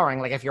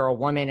self-empowering. Like if you're a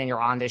woman and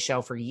you're on this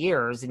show for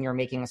years and you're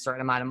making a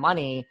certain amount of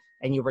money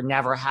and you were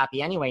never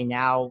happy anyway,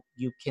 now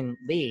you can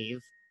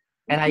leave.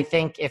 And I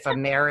think if a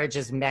marriage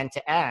is meant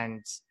to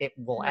end, it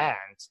will end.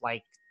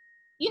 Like,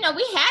 you know,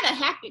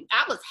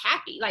 I was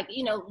happy. Like,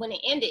 you know, when it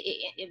ended,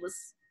 it was,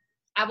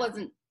 I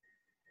wasn't,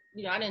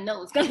 you know, I didn't know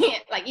it was going to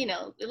end. Like, you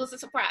know, it was a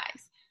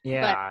surprise.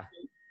 Yeah. But,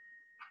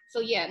 so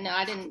yeah, no,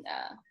 I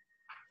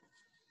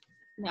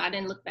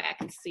didn't look back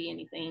and see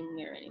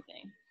anything or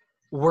anything.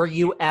 Were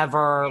you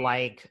ever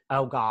like,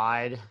 oh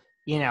God,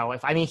 you know,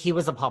 he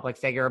was a public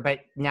figure, but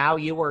now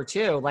you were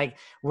too. Like,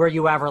 were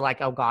you ever like,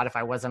 oh God, if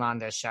I wasn't on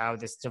this show,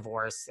 this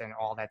divorce and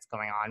all that's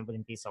going on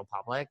wouldn't be so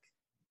public?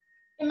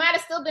 It might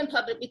have still been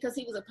public because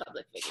he was a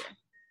public figure.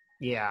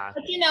 Yeah.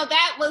 But, you know,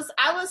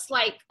 I was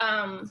like,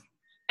 I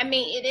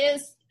mean,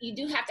 you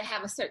do have to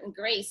have a certain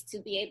grace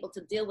to be able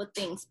to deal with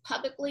things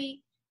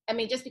publicly. I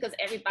mean, just because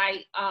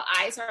all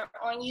eyes are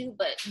on you,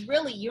 but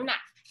really you're not,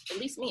 at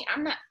least me,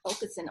 I'm not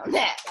focusing on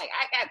that. Like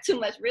I got too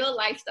much real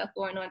life stuff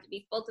going on to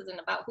be focusing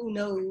about who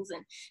knows.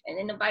 And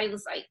then nobody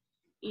was like,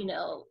 you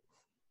know,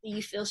 do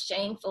you feel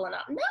shameful? And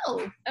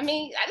no, I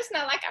mean, I just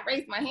not like I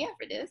raised my hand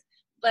for this,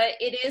 but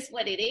it is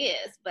what it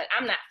is. But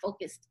I'm not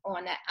focused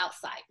on that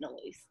outside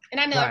noise.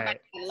 And I know everybody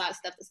had a lot of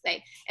stuff to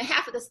say. And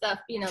half of the stuff,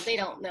 you know, they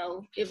don't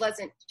know. It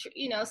wasn't true.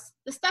 You know,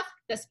 the stuff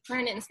that's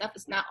printed and stuff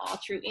is not all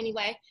true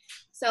anyway.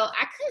 So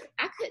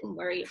I couldn't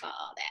worry about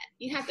all that.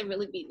 You have to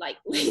really be like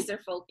laser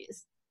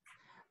focused.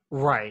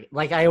 Right.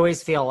 Like I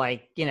always feel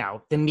like, you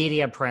know, the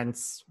media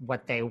prints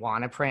what they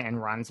want to print and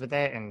runs with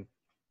it. And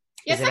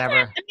is it ever?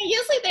 I mean,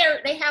 usually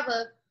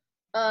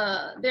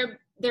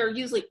they're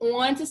usually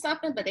on to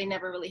something, but they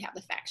never really have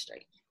the facts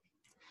straight.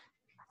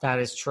 That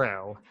is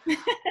true.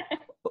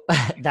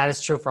 That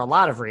is true for a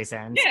lot of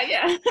reasons.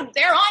 Yeah.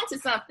 They're on to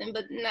something,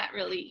 but not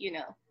really, you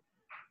know.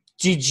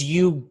 Did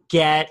you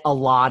get a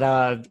lot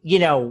of, you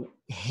know,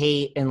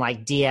 hate and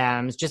like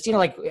DMs, just, you know,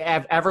 like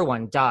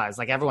everyone does,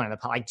 like everyone in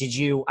the, like,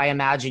 I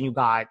imagine you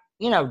got,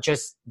 you know,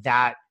 just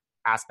that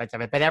aspect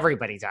of it, but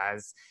everybody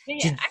does.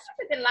 Yeah, I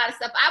did a lot of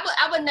stuff.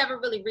 I would never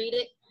really read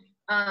it.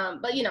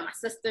 But you know, my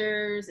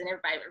sisters and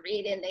everybody would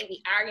read it and they'd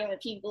be arguing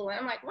with people. And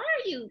I'm like, why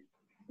are you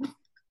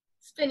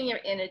spending your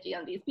energy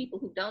on these people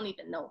who don't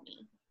even know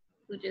me,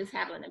 who just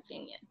have an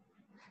opinion?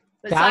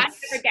 But so I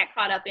never got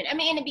caught up in it. I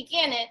mean, in the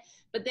beginning,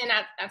 but then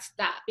I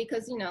stopped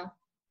because, you know,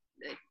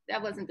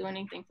 that wasn't doing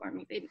anything for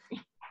me, baby.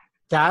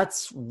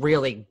 That's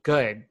really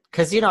good.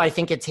 Because, you know, I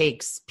think it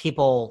takes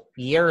people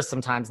years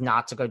sometimes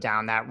not to go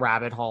down that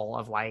rabbit hole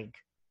of like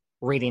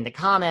reading the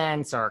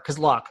comments because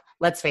look,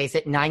 let's face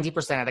it,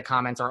 90% of the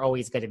comments are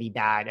always going to be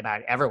bad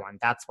about everyone.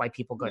 That's why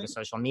people go to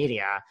social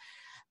media.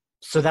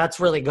 So that's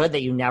really good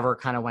that you never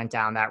kind of went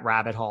down that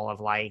rabbit hole of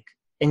like,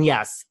 and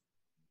yes,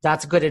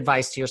 That's good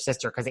advice to your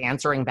sister, because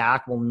answering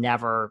back will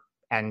never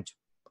end.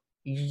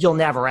 You'll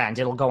never end.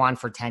 It'll go on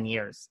for 10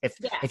 years.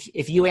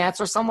 If you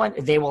answer someone,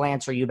 they will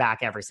answer you back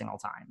every single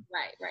time.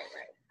 Right.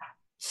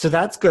 So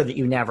that's good that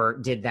you never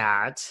did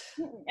that.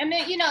 And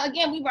then,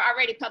 again, we were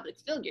already public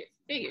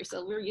figures,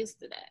 so we're used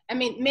to that. I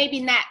mean,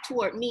 maybe not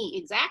toward me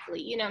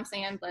exactly, you know what I'm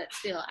saying? But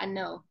still, I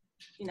know,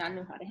 I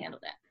knew how to handle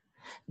that.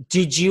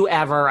 Did you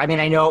ever, I mean,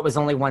 I know it was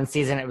only one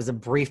season, it was a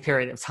brief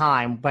period of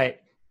time,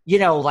 but,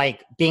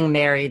 like being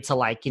married to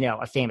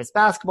a famous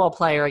basketball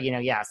player,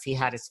 yes, he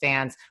had his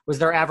fans. Was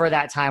there ever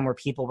that time where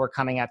people were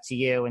coming up to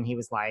you and he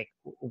was like,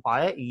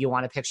 what? You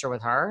want a picture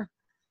with her?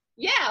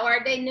 Yeah, or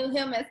they knew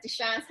him as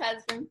Deshaun's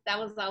husband. That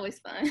was always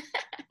fun.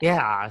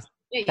 Yeah,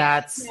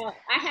 that's.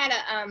 I had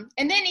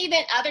and then even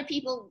other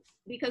people,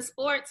 because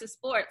sports is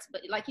sports,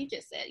 but like you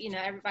just said,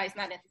 everybody's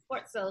not into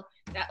sports, so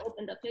that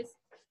opened up his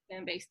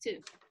fan base too.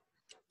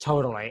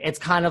 Totally, it's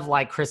kind of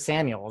like Chris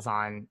Samuels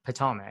on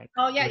Potomac.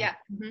 Oh yeah.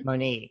 Mm-hmm.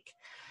 Monique,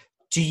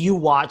 do you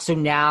watch? So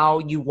now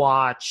you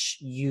watch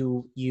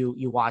you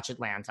watch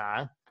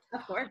Atlanta.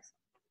 Of course.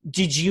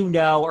 Did you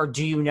know, or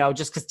do you know,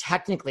 just because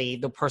technically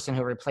the person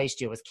who replaced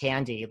you was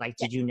Candy,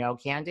 did you know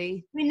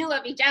Candy? We knew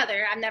of each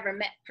other. I've never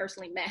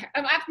personally met her.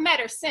 I've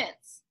met her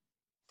since,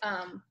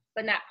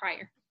 but not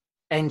prior.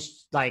 And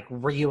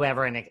were you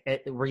ever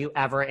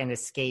an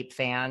Escape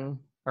fan,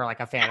 or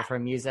a fan of her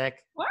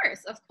music?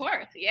 Of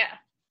course, yeah.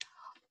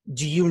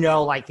 Do you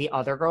know the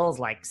other girls,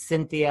 like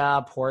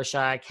Cynthia,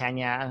 Portia,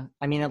 Kenya?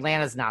 I mean,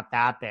 Atlanta's not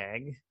that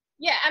big.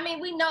 Yeah, I mean,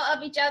 we know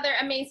of each other.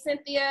 I mean,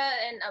 Cynthia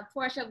and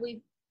Portia,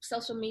 we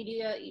social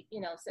media,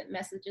 sent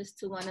messages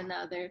to one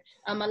another.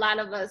 A lot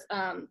of us,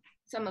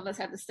 some of us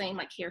have the same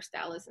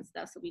hairstylists and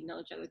stuff, so we know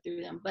each other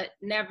through them, but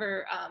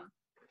never,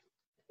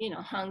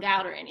 hung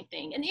out or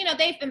anything. And,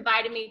 they've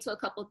invited me to a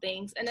couple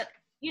things. And,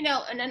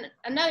 and then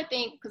another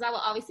thing, because I will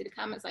always see the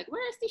comments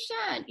where's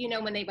Deshaun?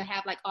 When they would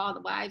have all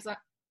the wives,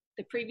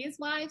 the previous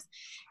wives.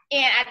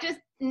 And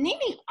Nene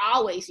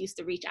always used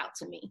to reach out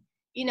to me.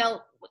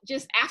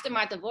 Just after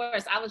my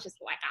divorce, I was just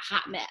a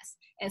hot mess.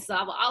 And so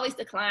I would always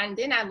decline.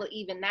 Then I would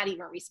not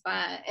even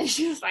respond. And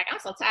she was like, I'm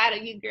so tired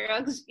of you, girl.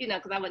 Because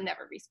I would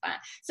never respond.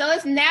 So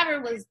it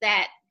never was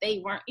that they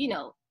weren't,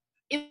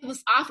 it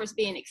was offers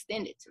being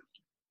extended to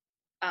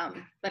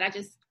me. But I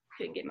just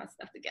couldn't get my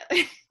stuff together.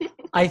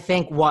 I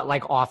think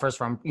offers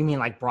from, you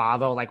mean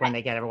Bravo, when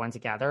they get everyone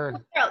together?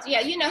 Girls, yeah.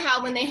 You know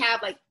how when they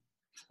have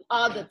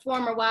all the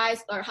former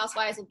wives or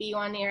housewives will be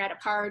on there at a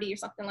party or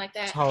something like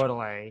that?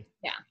 Totally.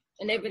 Yeah.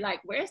 And they'd be like,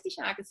 where's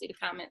Deshaun? I could see the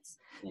comments.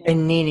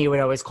 And Nene would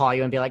always call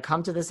you and be like,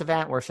 come to this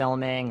event, we're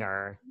filming,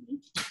 or.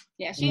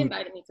 Yeah, she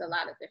invited me to a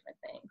lot of different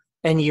things.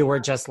 And you were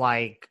just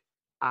I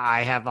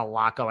have a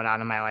lot going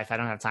on in my life. I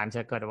don't have time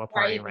to go to a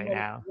party right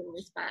now.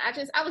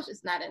 I was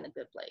just not in a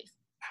good place.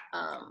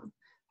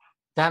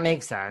 That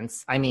makes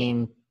sense. I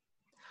mean,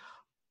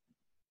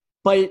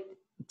 but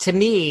to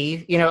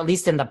me, at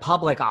least in the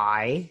public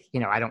eye,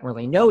 I don't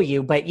really know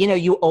you, but,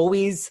 you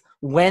always,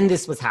 when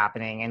this was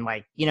happening and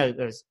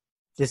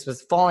this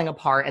was falling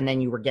apart and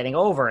then you were getting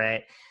over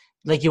it,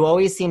 you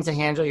always seem to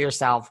handle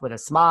yourself with a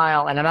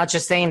smile. And I'm not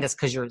just saying this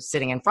because you're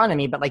sitting in front of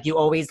me, but you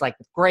always with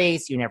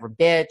grace, you never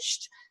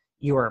bitched,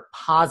 you were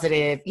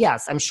positive.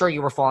 Yes, I'm sure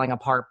you were falling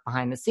apart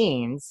behind the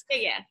scenes.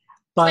 Yeah.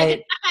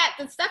 But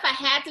the stuff I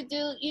had to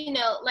do,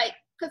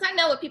 because I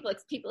know what people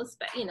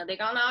expect, they're going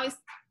to always,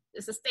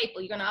 it's a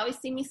staple. You're going to always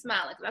see me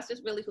smiling because that's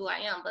just really who I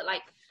am. But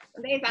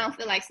some days I don't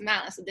feel like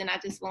smiling, so then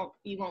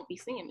you won't be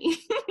seeing me.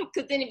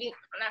 Because then if you're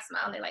not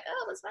smiling, they're like,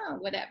 oh, what's wrong?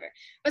 Whatever.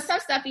 But some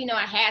stuff,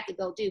 I had to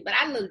go do. But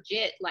I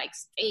legit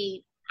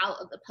stayed out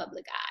of the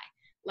public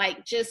eye,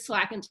 just so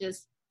I can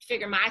just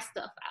figure my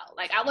stuff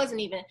out. I wasn't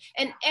even,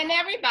 and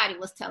everybody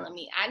was telling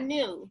me, I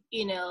knew,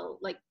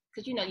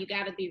 because you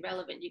got to be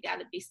relevant, you got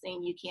to be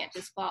seen, you can't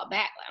just fall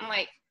back. I'm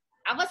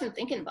I wasn't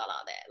thinking about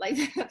all that.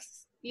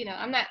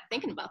 I'm not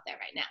thinking about that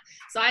right now.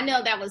 So I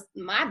know that was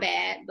my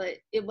bad, but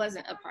it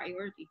wasn't a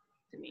priority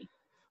to me.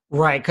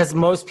 Right, because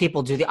most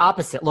people do the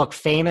opposite. Look,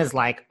 fame is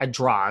like a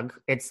drug.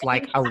 It's you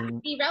have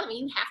to be relevant.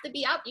 You have to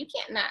be out. You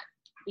can't not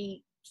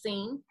be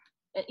seen.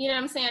 You know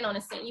what I'm saying? On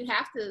a scene, you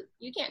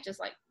can't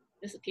just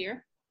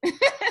disappear.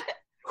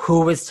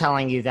 Who was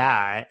telling you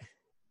that?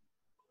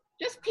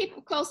 Just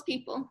people, close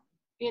people,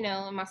 in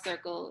my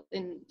circle,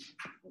 and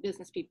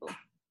business people.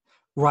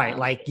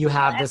 Right, you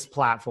have this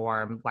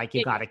platform,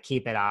 you got to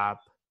keep it up.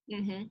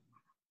 Mm-hmm.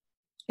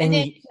 And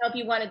then, if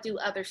you want to do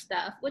other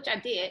stuff, which I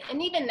did.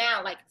 And even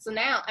now, so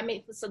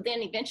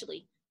then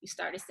eventually you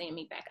started seeing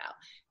me back out.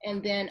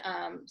 And then,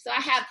 so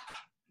I have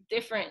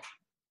different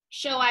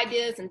show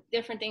ideas and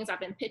different things I've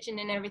been pitching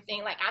and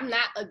everything. I'm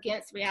not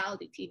against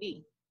reality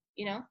TV,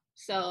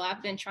 So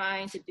I've been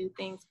trying to do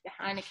things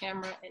behind the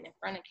camera and in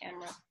front of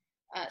camera.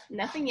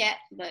 Nothing yet,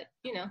 but,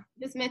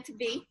 it's meant to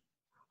be.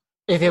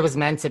 If it was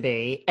meant to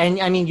be. And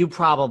I mean, you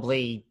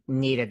probably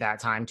needed that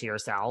time to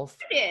yourself.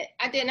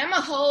 I did.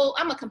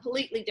 I'm a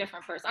completely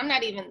different person. I'm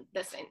not even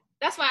the same.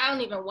 That's why I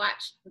don't even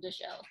watch the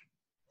show,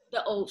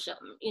 the old show,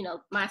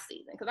 my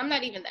season, because I'm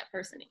not even that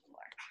person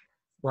anymore.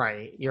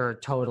 Right. You're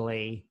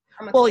totally.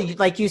 Well,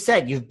 like you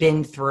said, you've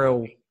been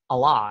through a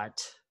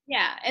lot.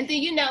 Yeah. And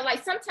then,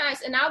 like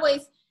sometimes, and I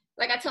always,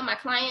 like I tell my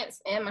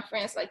clients and my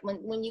friends, like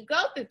when you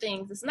go through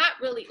things, it's not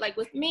really like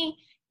with me.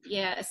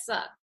 Yeah, it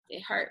sucked.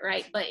 It hurt.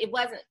 Right. But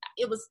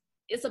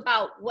it's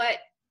about what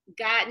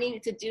God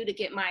needed to do to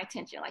get my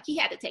attention. Like he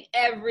had to take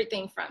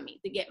everything from me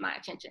to get my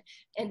attention.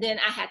 And then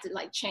I had to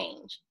like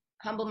change,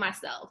 humble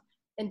myself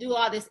and do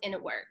all this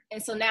inner work.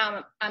 And so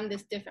now I'm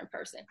this different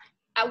person.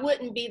 I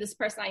wouldn't be this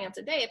person I am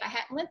today if I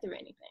hadn't went through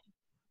anything.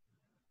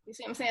 You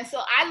see what I'm saying?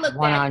 So I looked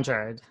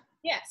 100.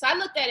 So I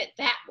looked at it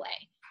that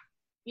way.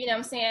 You know what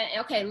I'm saying?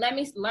 Okay, let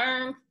me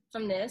learn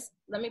from this.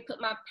 Let me put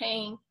my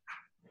pain,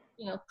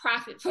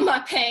 profit from my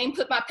pain,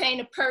 put my pain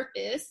to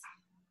purpose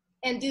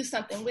and do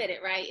something with it,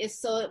 right? It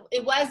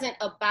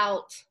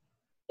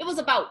was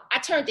about, I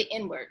turned it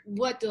inward.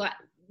 What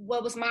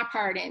was my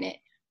part in it?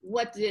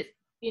 What do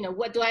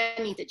I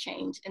need to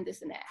change and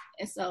this and that?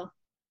 And so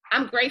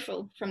I'm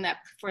grateful for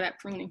that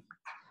pruning.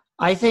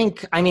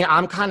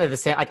 I'm kind of the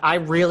same. Like I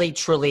really,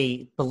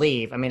 truly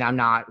believe, I'm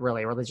not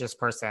really a religious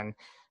person.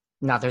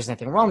 Not there's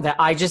anything wrong with that.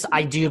 I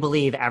do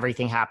believe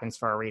everything happens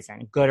for a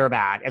reason, good or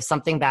bad. If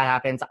something bad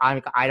happens,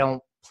 I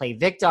don't play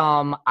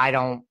victim. I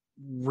don't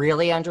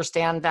really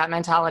understand that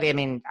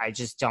mentality. I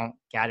just don't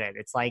get it.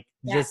 It's like,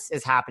 This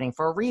is happening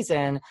for a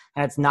reason,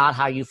 and it's not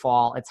how you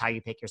fall. It's how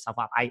you pick yourself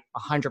up. I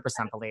 100%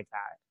 believe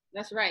that.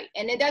 That's right.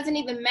 And it doesn't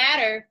even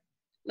matter.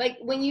 Like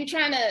when you're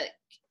trying to,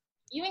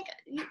 you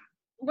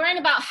worrying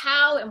about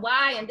how and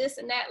why and this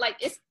and that, like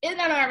it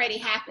done already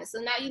happened. So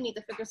now you need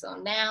to focus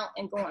on now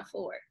and going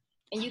forward.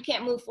 And you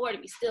can't move forward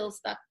if you're still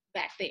stuck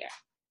back there.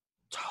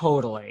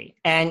 Totally.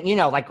 And,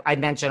 like I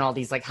mentioned all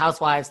these like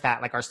housewives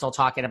that like are still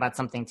talking about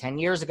something 10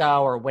 years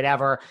ago or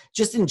whatever,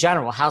 just in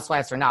general,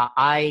 housewives or not,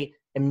 I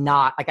am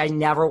not like, I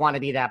never want to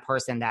be that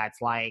person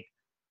that's like,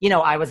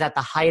 I was at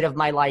the height of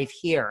my life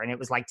here and it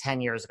was like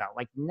 10 years ago.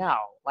 Like, no,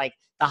 like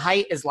the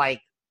height is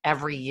like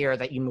every year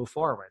that you move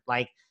forward.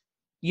 Like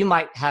you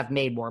might have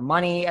made more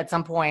money at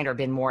some point or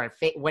been more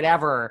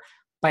whatever,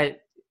 but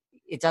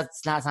it's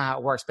not how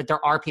it works. But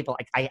there are people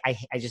like,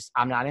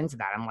 I'm not into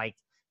that. I'm like,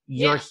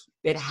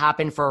 it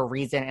happened for a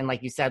reason. And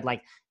like you said,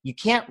 like you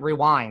can't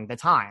rewind the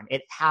time.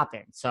 It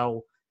happened.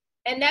 So.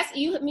 And that's,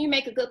 you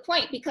make a good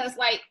point because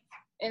like,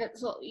 and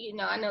so,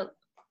 I know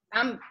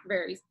I'm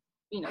very,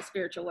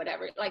 spiritual,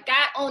 whatever. Like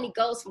God only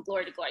goes from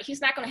glory to glory. He's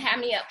not going to have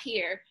me up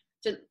here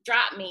to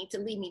drop me, to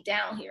leave me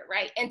down here.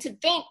 Right. And to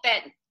think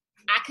that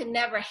I could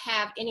never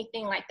have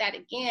anything like that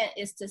again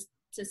is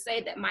to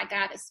say that my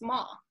God is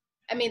small.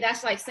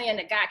 That's like saying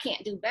that God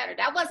can't do better.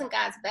 That wasn't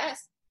God's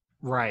best.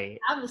 Right.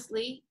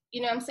 Obviously,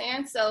 you know what I'm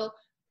saying? So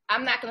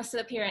I'm not going to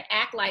sit up here and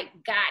act like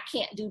God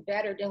can't do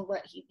better than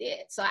what he did.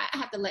 So I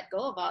have to let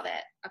go of all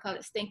that. I call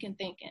it stinking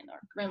thinking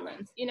or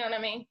gremlins. You know what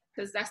I mean?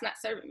 Because that's not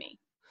serving me.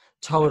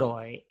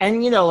 Totally.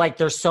 And, like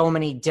there's so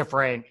many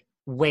different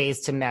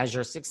ways to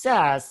measure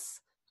success.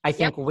 I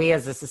think we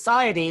as a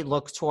society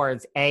look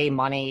towards A,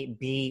 money,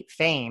 B,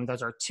 fame.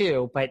 Those are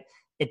two, but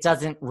it's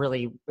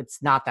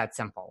not that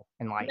simple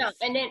in life. No,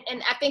 and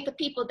I think the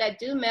people that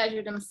do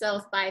measure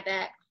themselves by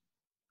that,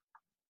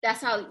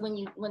 that's how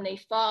when they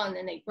fall and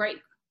then they break.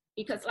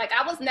 Because like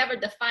I was never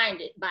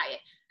defined by it.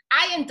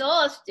 I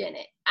indulged in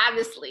it,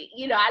 obviously.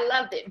 I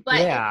loved it, but it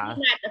did not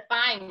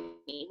define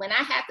me. When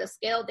I had to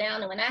scale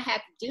down and when I had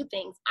to do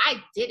things,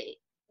 I did it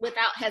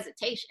without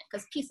hesitation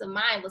because peace of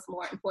mind was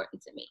more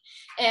important to me.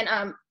 And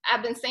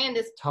I've been saying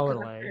this.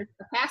 Totally.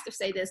 The pastor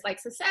say this, like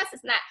success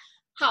is not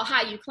how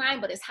high you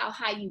climb, but it's how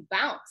high you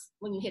bounce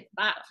when you hit the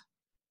bottom.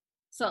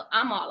 So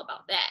I'm all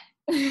about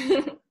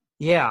that.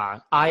 Yeah,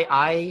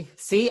 I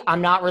see.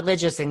 I'm not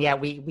religious, and yet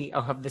we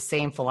have the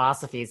same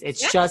philosophies.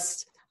 It's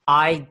just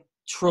I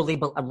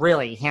truly,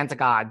 really, hand to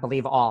God,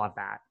 believe all of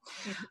that.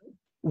 Mm-hmm.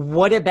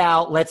 What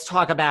about? Let's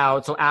talk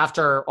about. So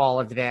after all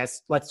of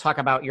this, let's talk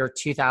about your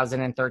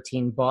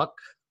 2013 book,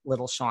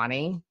 Little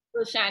Shawnee.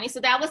 Little Shawnee. So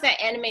that was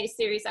that animated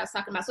series I was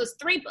talking about. So it's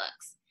 3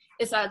 books.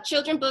 It's a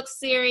children book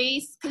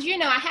series because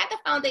I had the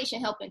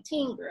foundation helping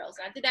teen girls.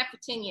 I did that for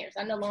 10 years.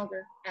 I no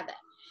longer have that,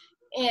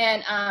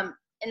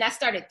 and I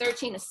started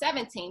 13 to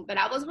 17, but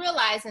I was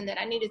realizing that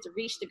I needed to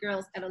reach the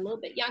girls at a little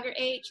bit younger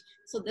age.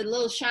 So the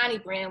Little Shawnee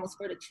brand was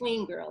for the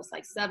tween girls,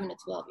 like 7 to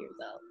 12 years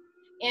old.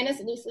 And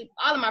it's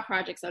all of my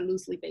projects are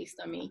loosely based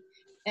on me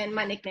and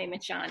my nickname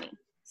is Shawnee.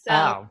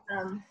 So,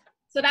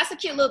 so that's a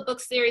cute little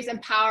book series,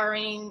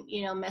 empowering,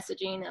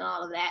 messaging and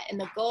all of that. And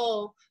the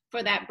goal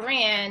for that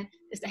brand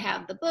is to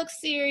have the book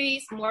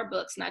series, more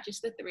books, not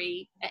just the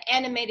 3, an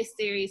animated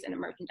series and a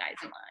merchandising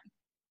line.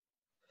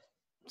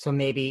 So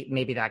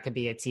maybe that could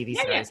be a TV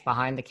series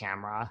behind the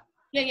camera.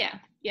 Yeah.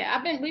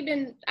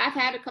 I've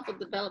had a couple of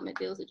development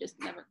deals that just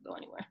never go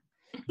anywhere.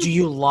 Do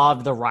you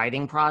love the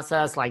writing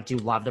process? Like, do you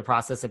love the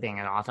process of being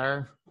an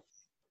author?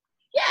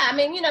 Yeah,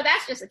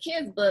 that's just a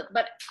kid's book.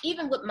 But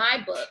even with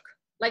my book,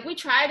 like we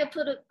tried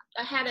to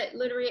I had a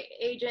literary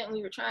agent and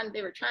they were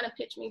trying to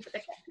pitch me, but they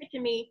kept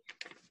pitching me.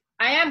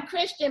 I am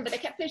Christian, but they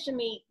kept pitching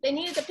me. They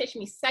needed to pitch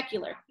me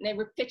secular and they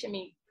were pitching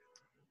me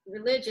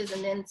religious.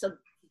 And then, so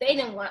they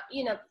didn't want,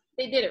 they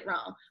they did it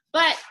wrong.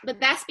 But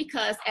that's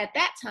because at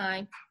that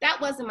time, that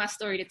wasn't my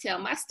story to tell.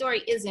 My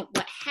story isn't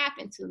what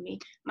happened to me.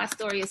 My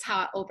story is how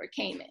I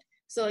overcame it.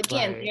 So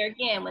again, Right. there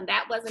again, when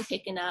that wasn't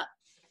picking up,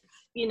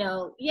 you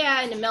know,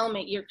 yeah, in the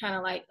moment, you're kind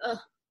of like, ugh.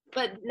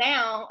 But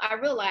now I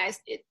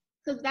realized it,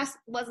 because that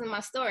wasn't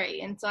my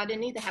story. And so I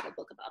didn't need to have a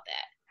book about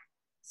that.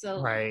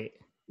 So Right.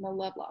 no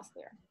love lost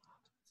there.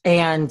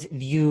 And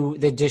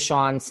the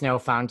Deshaun Snow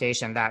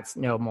Foundation, that's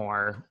no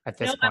more at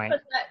this I point.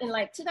 put that in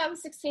like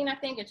 2016, I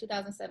think, or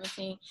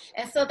 2017.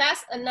 And so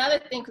that's another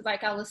thing, because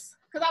I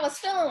was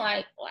feeling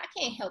like, well, I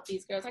can't help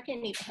these girls. I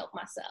can't even help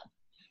myself.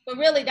 But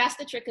really, that's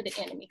the trick of the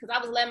enemy, because I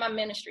was letting my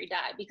ministry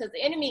die, because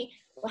the enemy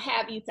will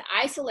have you to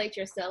isolate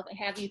yourself and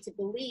have you to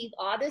believe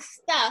all this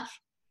stuff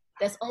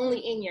that's only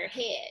in your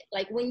head.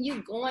 Like when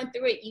you're going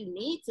through it, you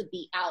need to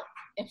be out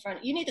in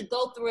front. You need to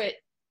go through it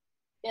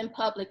in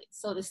public,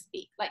 so to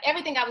speak. Like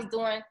everything I was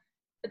doing,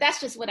 but that's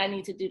just what I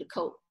need to do to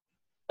cope.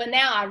 But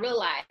now I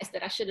realize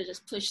that I should have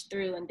just pushed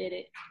through and did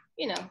it,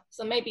 you know,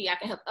 so maybe I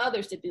can help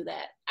others to do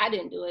that. I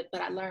didn't do it, but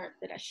I learned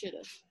that I should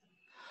have.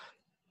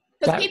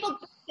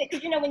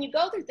 Because you know, when you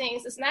go through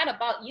things, it's not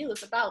about you,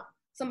 it's about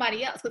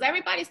somebody else. Because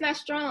everybody's not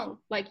strong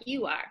like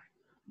you are.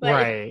 But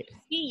Right. if they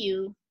see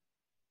you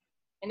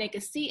and they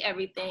can see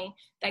everything,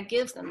 that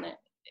gives them the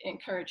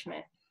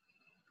encouragement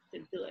to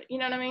do it. You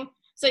know what I mean?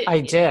 So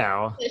I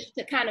do.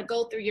 To kind of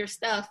go through your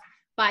stuff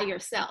by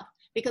yourself,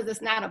 because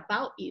it's not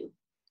about you.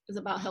 It's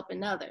about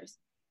helping others.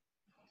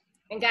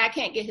 And God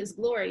can't get his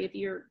glory if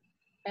you're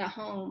at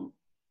home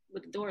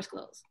with the doors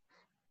closed.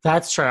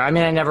 That's true. I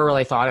mean, I never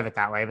really thought of it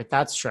that way, but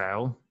that's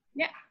true.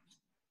 Yeah.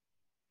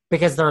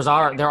 Because there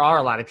are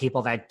a lot of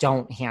people that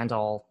don't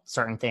handle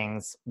certain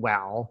things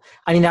well.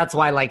 I mean, that's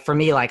why, like, for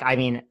me, like, I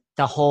mean,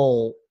 the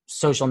whole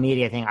social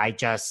media thing, I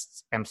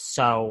just am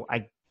so,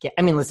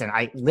 listen,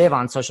 I live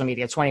on social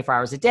media 24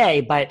 hours a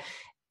day, but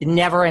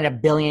never in a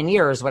billion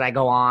years would I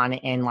go on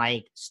and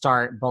like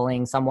start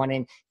bullying someone.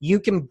 And you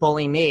can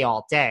bully me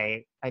all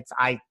day.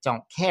 I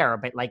don't care,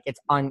 but like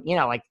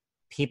like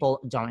people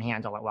don't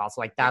handle it well.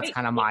 So like that's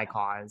kind of my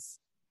cause.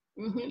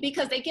 Mm-hmm.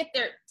 Because they get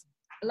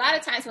a lot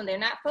of times when they're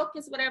not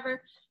focused,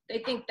 whatever, they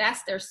think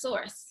that's their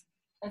source.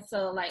 And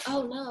so like,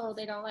 oh no,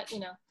 they don't like, you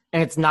know.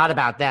 And it's not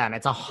about them.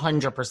 It's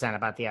 100%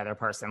 about the other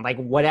person. Like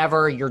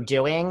whatever you're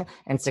doing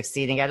and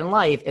succeeding at in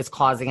life is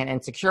causing an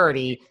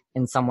insecurity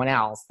in someone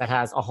else that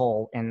has a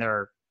hole in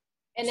their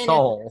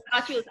soul. It's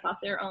not you, it's about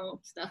their own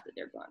stuff that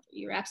they're going through.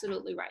 You're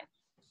absolutely right.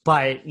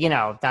 But, you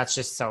know, that's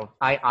just so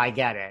I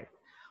get it.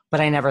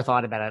 But I never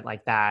thought about it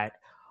like that.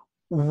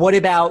 What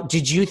about,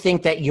 did you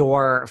think that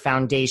your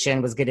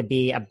foundation was going to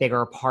be a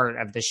bigger part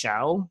of the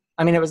show?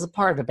 I mean, it was a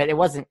part of it, but it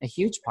wasn't a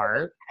huge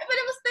part. But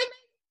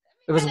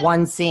it was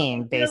one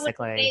scene,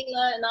 basically.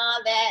 And all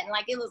that. And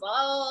like, it was,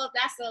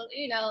 that's a,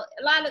 you know,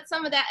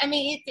 some of that. I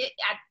mean,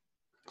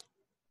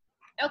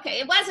 okay,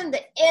 it wasn't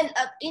the end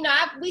of, you know,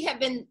 we have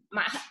been,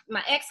 my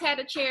ex had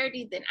a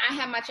charity, then I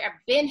have my charity,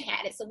 I've been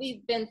had it. So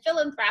we've been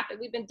philanthropic,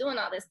 we've been doing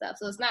all this stuff.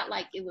 So it's not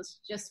like it was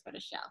just for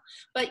the show.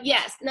 But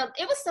yes, no,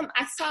 it was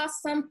I saw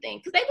something,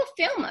 because they would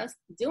film us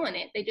doing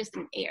it. They just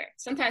didn't air it.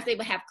 Sometimes they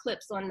would have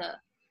clips on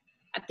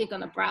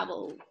the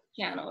Bravo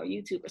channel or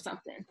YouTube or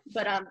something.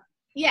 But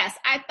yes,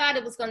 I thought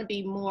it was going to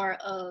be more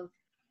of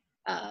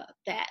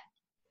that,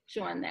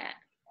 showing that.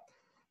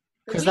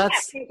 Because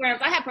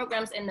I have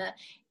programs in the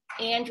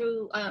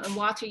Andrew and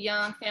Walter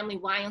Young Family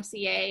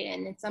YMCA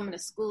and in some of the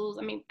schools.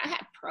 I mean, I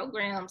had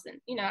programs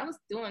and, you know, I was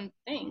doing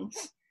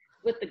things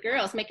with the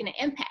girls, making an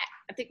impact.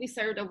 I think we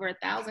served over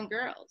 1,000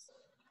 girls.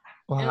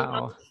 Wow. And it was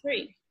all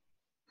free.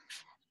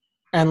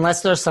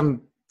 Unless there's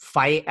some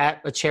fight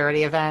at a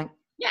charity event.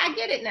 Yeah, I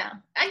get it now.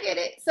 I get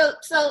it.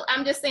 So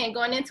I'm just saying,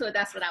 going into it,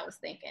 that's what I was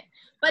thinking.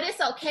 But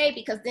it's okay,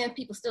 because then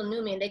people still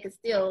knew me and they could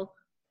still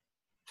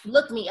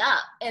look me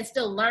up and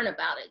still learn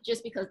about it,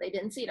 just because they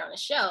didn't see it on the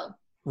show.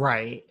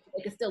 Right.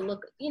 They could still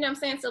look, you know what I'm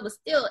saying? So it was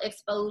still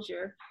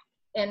exposure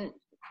and,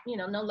 you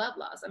know, no love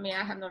loss. I mean,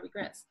 I have no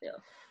regrets still.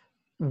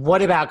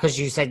 What about, because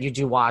you said you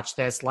do watch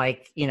this,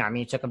 like, you know, I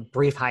mean, you took a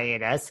brief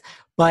hiatus,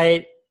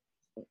 but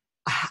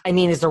I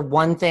mean, is there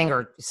one thing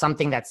or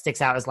something that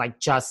sticks out as like,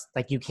 just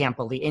like, you can't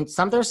believe,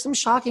 and there's some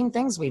shocking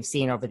things we've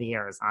seen over the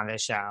years on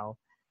this show.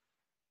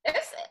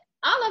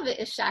 All of it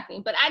is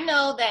shocking, but I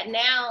know that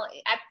now,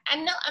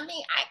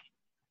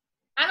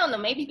 I don't know,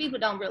 maybe people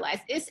don't realize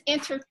it's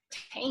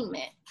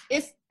entertainment.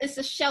 It's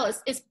a show.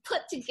 It's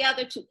put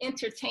together to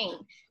entertain.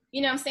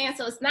 You know what I'm saying?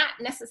 So it's not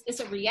necessarily, it's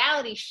a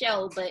reality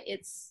show, but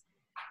it's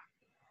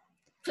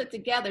put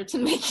together to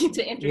make you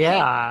to entertain.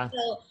 Yeah.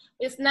 So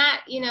it's not,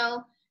 you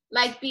know,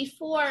 like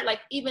before, like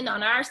even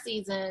on our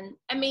season,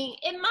 I mean,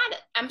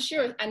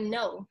 I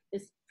know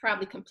it's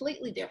probably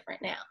completely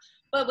different now.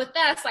 But with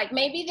us, like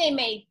maybe they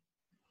may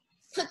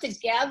put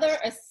together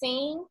a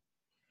scene,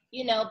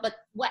 you know, but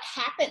what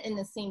happened in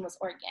the scene was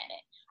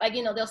organic. Like,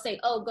 you know, they'll say,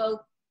 oh, go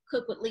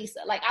cook with Lisa.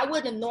 Like, I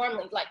wouldn't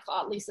normally like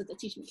call Lisa to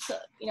teach me to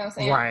cook. You know what I'm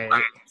saying?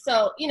 Right.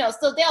 So, you know,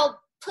 so they'll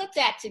put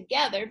that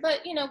together,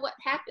 but you know, what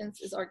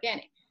happens is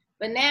organic.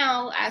 But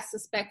now I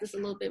suspect it's a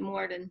little bit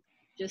more than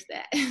just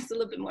that. It's a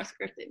little bit more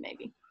scripted,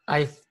 maybe.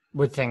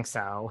 Would think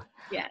so.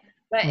 Yeah,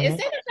 but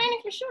it's entertaining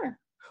for sure.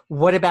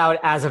 What about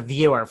as a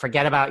viewer?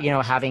 Forget about,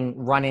 having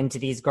run into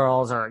these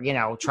girls or,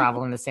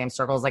 travel in the same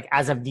circles. Like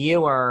as a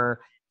viewer,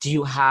 do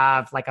you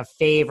have like a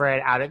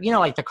favorite out of,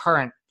 like the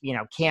current,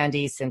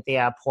 Candy,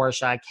 Cynthia,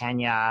 Portia,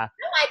 Kenya? I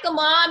like them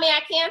all. I mean,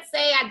 I can't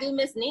say I do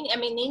miss Nene. I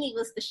mean, Nene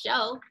was the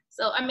show.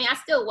 So, I mean, I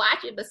still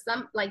watch it, but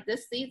some, like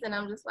this season,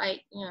 I'm just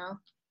like,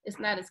 it's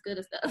not as good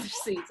as the other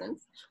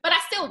seasons. But I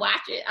still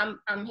watch it.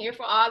 I'm here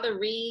for all the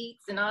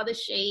reads and all the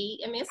shade.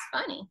 I mean, it's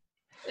funny.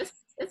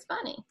 It's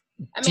funny.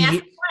 I mean, I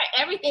support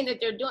everything that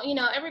they're doing.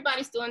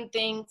 Everybody's doing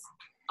things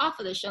off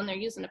of the show and they're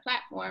using the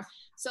platform.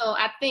 So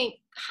I think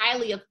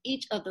highly of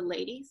each of the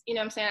ladies. You know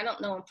what I'm saying? I don't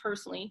know them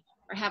personally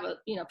or have a,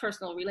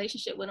 personal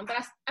relationship with them, but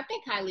I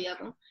think highly of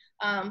them.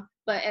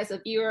 But as a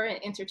viewer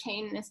and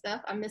entertaining and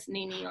stuff, I miss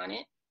Nene on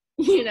it,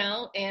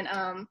 and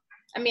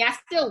I mean, I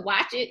still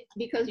watch it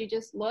because you're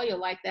just loyal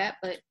like that,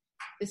 but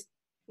it's,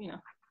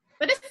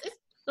 but it's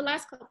the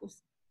last couple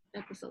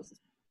episodes.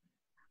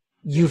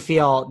 You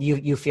feel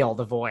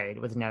the void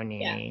with no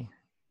Nene.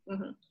 Yeah.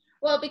 Mm-hmm.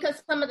 Well,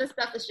 because some of the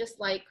stuff is just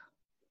like,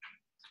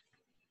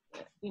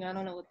 I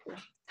don't know what to.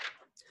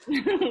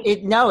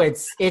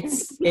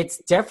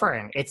 It's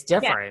different. It's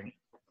different. Yeah.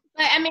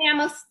 But I mean, I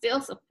must still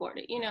support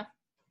it.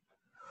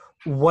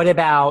 What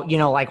about,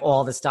 like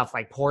all the stuff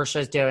like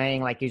Portia's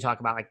doing, like you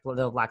talk about like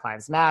the Black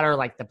Lives Matter,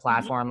 like the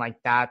platform, like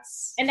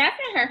that's. And that's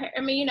in her,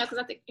 I mean, because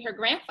I think her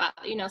grandfather,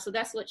 so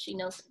that's what she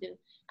knows to do.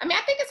 I mean,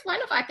 I think it's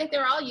wonderful. I think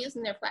they're all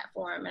using their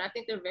platform, and I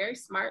think they're very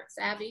smart,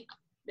 savvy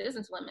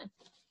businesswomen.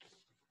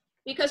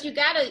 Because you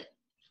got to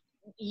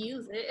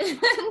use it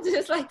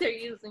just like they're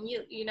using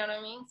you. You know what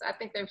I mean? So I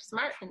think they're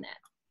smart in that.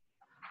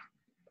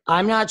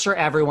 I'm not sure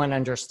everyone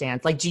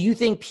understands. Like, do you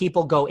think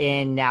people go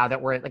in now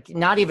that we're like,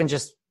 not even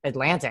just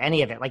Atlanta,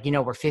 any of it? Like,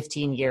 we're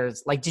 15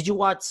 years. Like, did you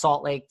watch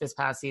Salt Lake this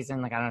past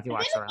season? Like, I don't know if you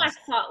watched the rest. I didn't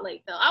watch Salt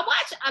Lake, though.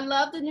 I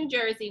love the New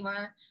Jersey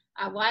one.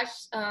 I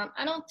watched,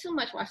 I don't too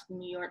much watch the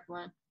New York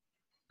one.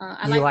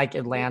 I like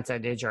Atlanta,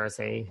 New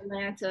Jersey.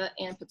 Atlanta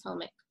and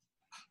Potomac.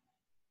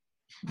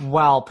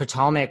 Well,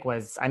 Potomac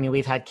was, I mean,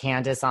 we've had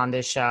Candace on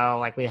this show.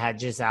 Like, we had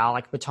Giselle.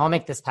 Like,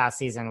 Potomac this past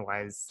season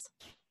was.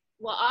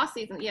 Well, all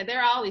season. Yeah,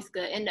 they're always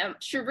good. And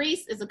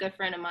Charisse is a good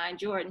friend of mine,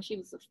 Jordan. She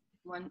was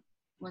one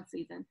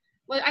season.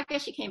 Well, I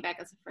guess she came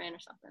back as a friend or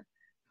something.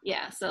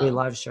 Yeah, so. We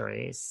love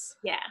Charisse.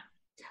 Yeah.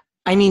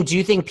 I mean, do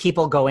you think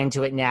people go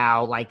into it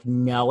now, like,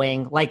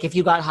 knowing? Like, if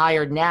you got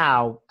hired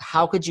now,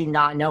 how could you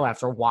not know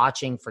after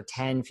watching for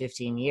 10,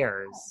 15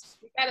 years?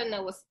 You got to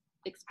know what's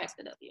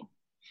expected of you.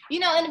 In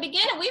the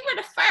beginning, we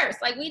were the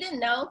first. Like, we didn't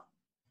know.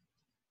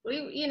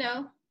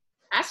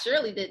 I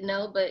surely didn't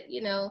know, but,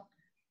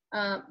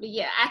 but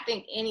yeah, I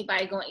think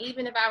anybody going,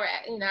 even if I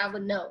were, I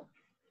would know.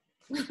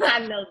 I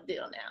know the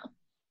deal now.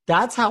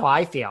 That's how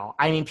I feel.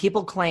 I mean,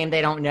 people claim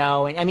they don't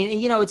know. And I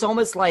mean, it's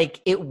almost like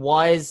it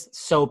was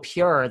so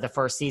pure the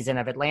first season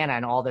of Atlanta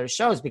and all those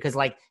shows, because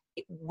like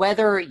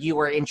whether you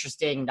were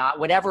interesting, not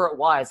whatever it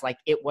was, like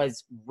it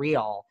was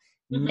real.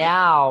 Mm-hmm.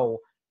 Now,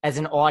 as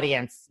an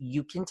audience,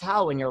 you can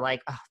tell when you're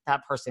like, oh,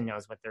 that person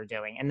knows what they're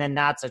doing. And then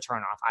that's a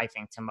turnoff, I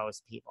think, to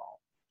most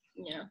people.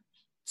 Yeah.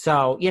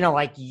 So,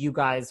 like you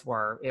guys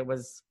were, it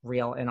was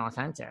real and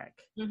authentic.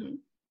 Mm-hmm.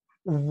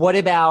 What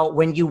about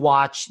when you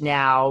watch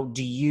now,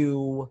 do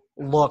you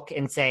look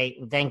and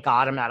say, thank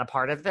God I'm not a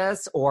part of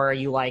this? Or are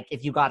you like,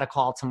 if you got a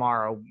call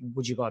tomorrow,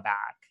 would you go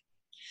back?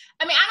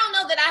 I mean, I don't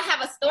know that I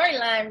have a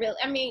storyline really.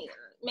 I mean,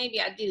 maybe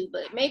I do,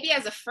 but maybe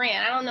as a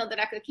friend, I don't know that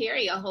I could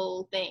carry a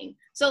whole thing.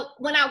 So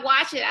when I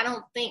watch it, I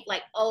don't think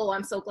like, oh,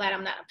 I'm so glad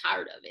I'm not a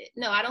part of it.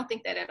 No, I don't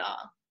think that at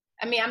all.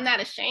 I mean, I'm not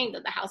ashamed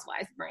of the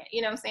Housewives brand,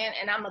 you know what I'm saying?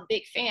 And I'm a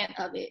big fan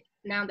of it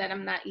now that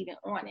I'm not even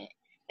on it.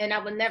 And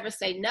I would never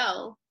say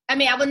no. I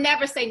mean, I would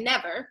never say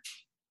never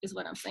is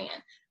what I'm saying.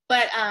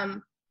 But,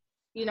 I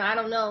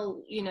don't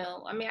know,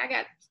 I mean, I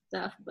got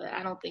stuff, but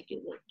I don't think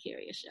it would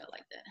carry a show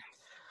like that.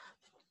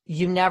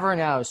 You never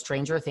know.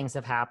 Stranger things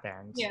have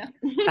happened. Yeah.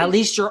 At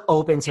least you're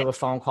open to a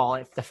phone call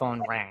if the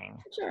phone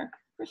rang.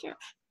 For sure.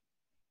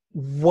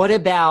 What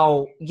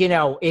about,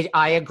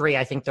 I agree.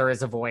 I think there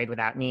is a void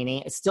without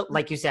Nene. It's still,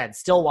 like you said,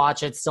 still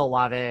watch it, still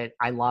love it.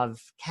 I love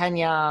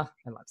Kenya.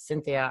 I love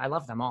Cynthia. I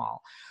love them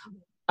all.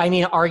 I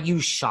mean, are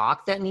you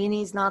shocked that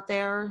Nene's not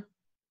there?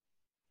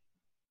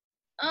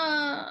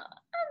 I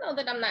don't know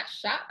that I'm not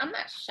shocked. I'm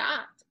not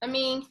shocked. I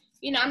mean,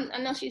 I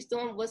know she's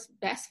doing what's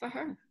best for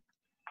her.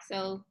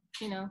 So,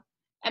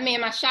 I mean,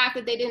 am I shocked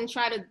that they didn't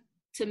try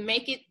to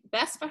make it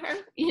best for her?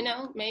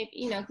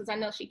 Maybe, because I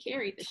know she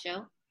carried the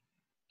show.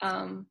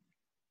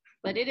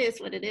 But it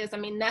is what it is. I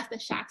mean, nothing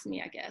shocks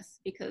me, I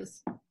guess,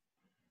 because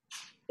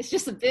it's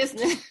just a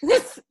business.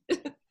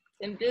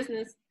 And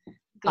business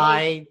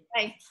goes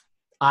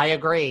I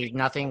agree.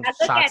 Nothing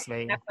shocks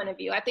me. From that point of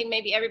view. I think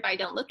maybe everybody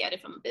don't look at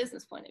it from a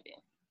business point of view.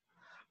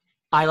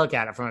 I look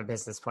at it from a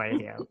business point of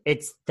view.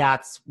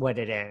 That's what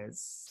it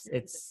is.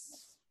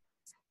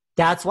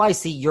 That's why,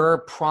 see, you're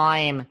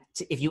prime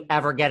if you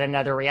ever get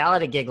another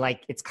reality gig,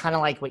 like it's kind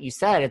of like what you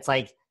said. It's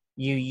like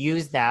you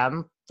use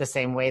them, the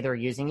same way they're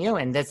using you.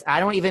 And this, I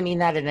don't even mean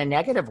that in a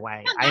negative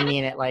way. I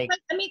mean it like,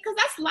 because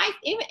that's life.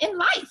 Even in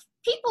life,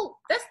 people,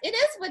 it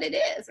is what it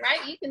is,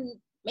 right? You can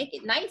make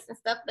it nice and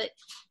stuff, but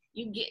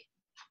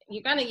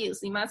you're going to use.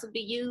 You might as well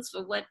be used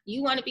for what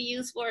you want to be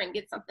used for and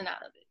get something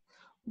out of it.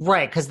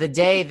 Right. Because the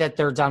day that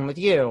they're done with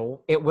you,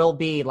 it will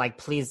be like,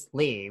 please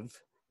leave.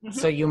 Mm-hmm.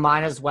 So you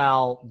might as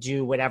well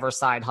do whatever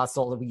side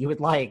hustle you would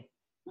like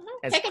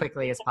as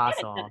quickly as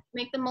possible.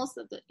 Make the most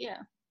of it. Yeah.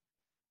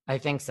 I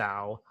think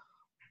so.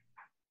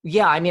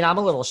 Yeah. I mean, I'm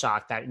a little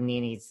shocked that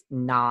NeNe's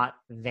not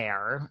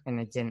there and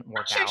it didn't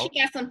work out. I'm sure she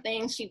got some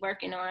things she's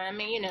working on. I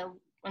mean,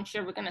 I'm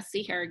sure we're going to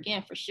see her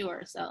again for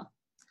sure. So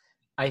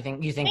you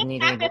think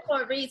things happen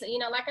for a reason.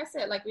 Like I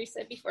said, like we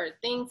said before,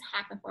 things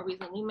happen for a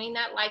reason. We may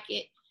not like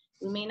it.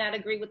 We may not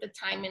agree with the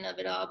timing of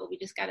it all, but we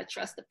just got to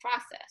trust the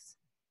process.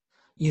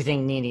 You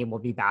think NeNe will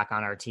be back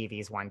on our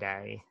TVs one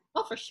day?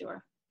 Oh, for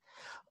sure.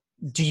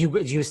 Do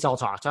you still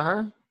talk to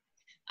her?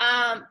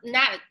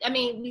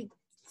 We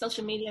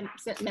social media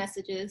sent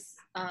messages.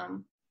 I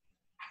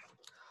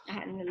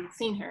hadn't really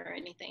seen her or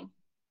anything.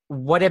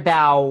 What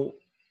about,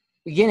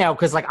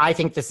 because like I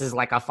think this is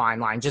like a fine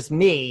line. Just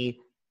me.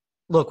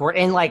 Look, we're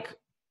in like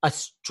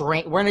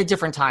we're in a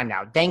different time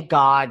now. Thank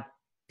God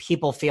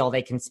people feel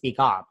they can speak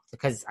up,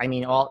 because I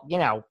mean,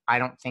 I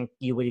don't think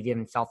you would have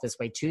even felt this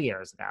way 2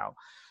 years ago,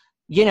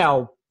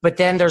 but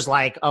then there's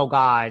like, oh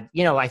God,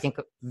 I think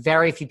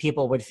very few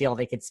people would feel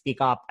they could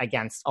speak up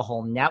against a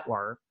whole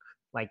network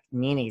like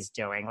NeNe's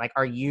doing. Like,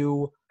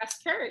 that's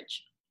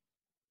courage.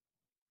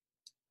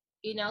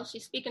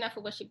 She's speaking up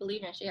for what she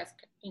believes in. She has,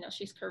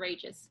 she's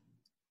courageous.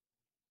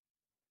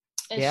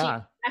 And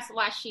yeah. That's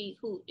why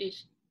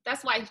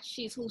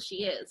she's who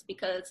she is,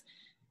 because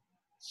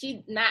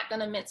she's not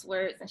going to mince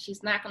words, and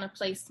she's not going to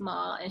play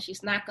small, and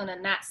she's not going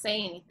to not say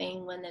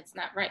anything when it's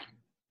not right.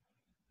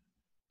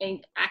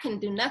 And I can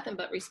do nothing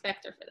but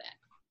respect her for that.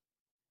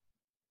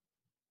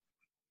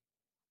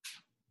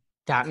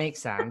 That makes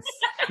sense.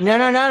 No.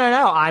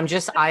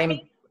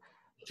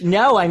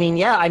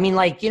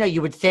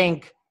 You would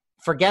think,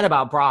 forget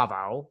about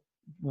Bravo,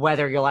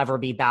 whether you'll ever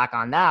be back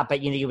on that,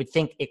 but you would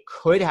think it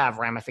could have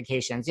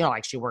ramifications,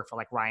 like she worked for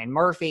like Ryan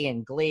Murphy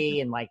and Glee,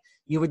 and like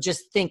you would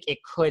just think it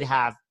could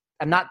have.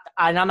 I'm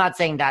not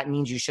saying that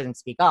means you shouldn't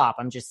speak up.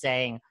 I'm just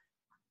saying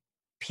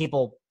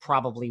people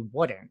probably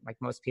wouldn't. Like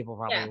most people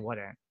probably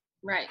wouldn't.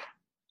 Right.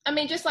 I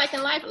mean, just like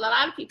in life, a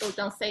lot of people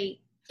don't say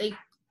they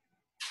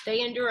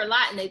endure a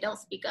lot and they don't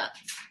speak up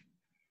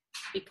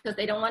because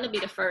they don't want to be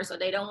the first, or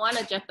they don't want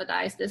to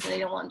jeopardize this and they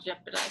don't want to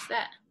jeopardize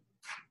that.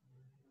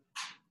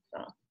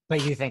 So.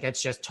 But you think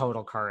it's just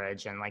total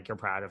courage and like you're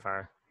proud of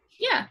her?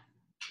 Yeah,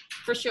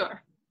 for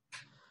sure.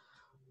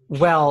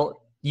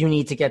 Well, you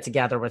need to get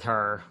together with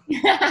her.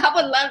 I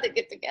would love to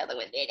get together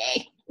with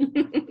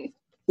NeNe.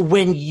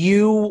 When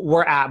you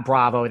were at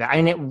Bravo,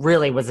 it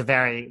really was a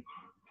very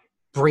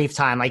brief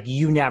time. Like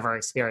you never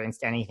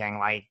experienced anything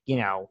like,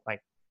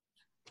 like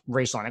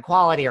racial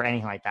inequality or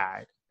anything like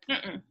that.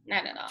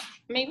 Not at all.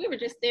 I mean, we were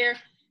just there.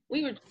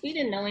 We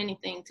didn't know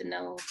anything to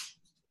know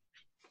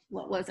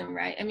what wasn't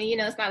right. I mean,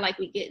 it's not like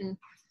we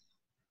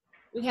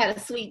had a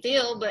sweet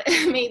deal, but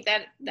I mean,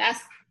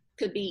 that's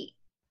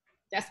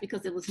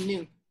because it was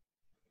new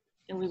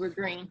and we were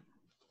green.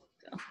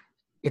 So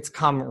it's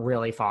come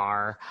really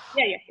far.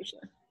 Yeah, for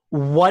sure.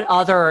 What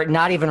other,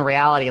 not even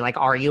reality, like,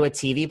 are you a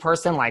TV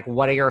person? Like,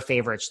 what are your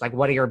favorites? Like,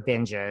 what are your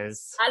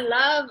binges? I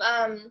love,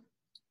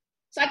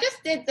 so I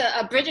just did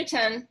the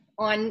Bridgerton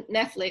on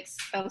Netflix.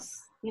 I was,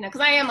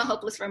 because I am a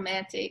hopeless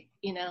romantic,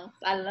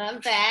 I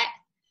love that.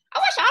 I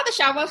watch all the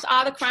shows. I watch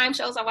all the crime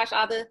shows. I watch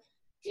all the,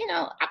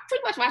 I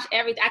pretty much watch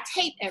everything. I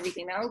tape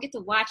everything. I don't get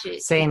to watch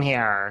it. Same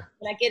here.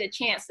 When I get a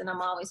chance, then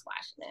I'm always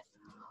watching it.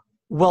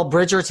 Well,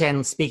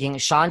 Bridgerton, speaking,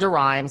 Shonda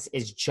Rhimes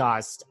is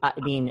just, I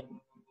mean,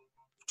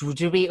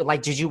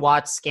 did you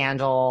watch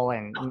Scandal?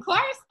 And of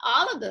course,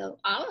 all of them.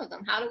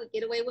 How to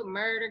Get Away with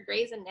Murder,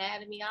 Grey's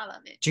Anatomy, all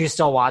of it. Do you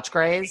still watch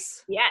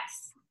Grey's?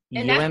 Yes.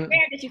 And that's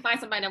rare that you find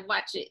somebody to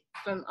watch it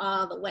from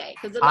all the way.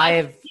 Because a lot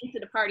of people came to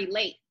the party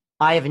late.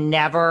 I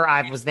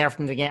was there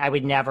from the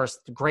beginning.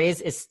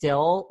 Grey's is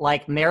still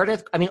like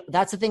Meredith. I mean,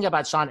 that's the thing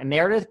about Sean.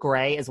 Meredith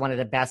Grey is one of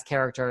the best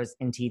characters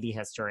in TV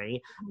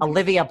history. Mm-hmm.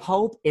 Olivia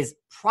Pope is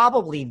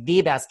probably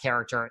the best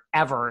character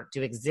ever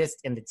to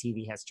exist in the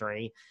TV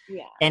history.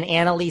 Yeah. And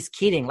Annalise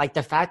Keating, like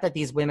the fact that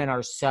these women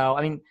are so,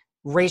 I mean,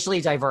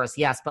 racially diverse,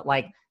 yes, but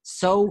like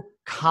so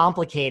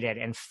complicated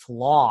and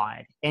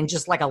flawed and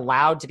just like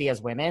allowed to be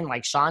as women.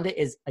 Like Shonda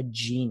is a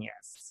genius.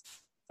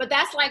 But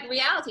that's like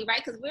reality,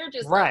 right? Because we're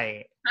just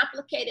right. A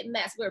complicated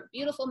mess. We're a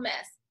beautiful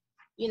mess.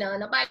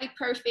 Nobody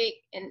perfect.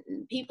 And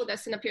people that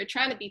sit up here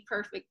trying to be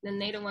perfect, then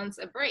they the ones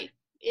that break.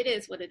 It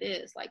is what it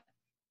is. Like,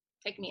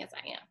 take me as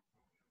I am.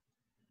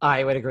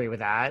 I would agree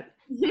with that.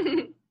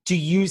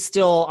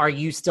 Are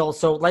you still,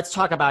 so let's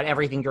talk about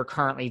everything you're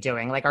currently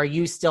doing. Like, are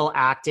you still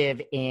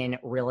active in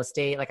real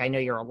estate? Like, I know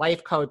you're a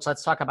life coach.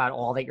 Let's talk about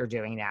all that you're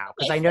doing now.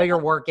 Because I know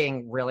you're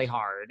working really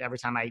hard every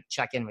time I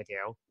check in with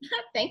you.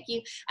 Thank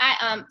you.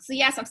 So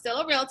yes, I'm still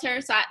a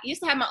realtor. So I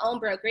used to have my own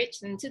brokerage.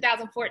 In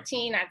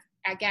 2014, I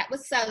I got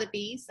with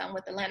Sotheby's. I'm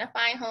with Atlanta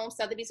Fine Homes,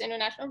 Sotheby's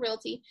International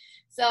Realty.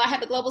 So I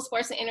have a global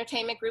sports and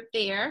entertainment group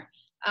there.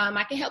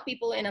 I can help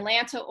people in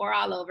Atlanta or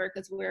all over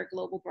because we're a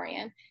global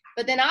brand.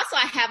 But then also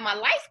I have my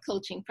life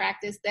coaching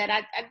practice that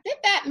I did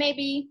that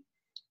maybe,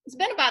 it's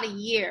been about a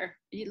year,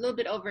 a little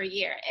bit over a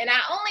year. And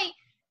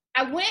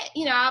I went,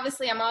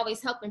 obviously I'm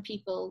always helping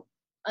people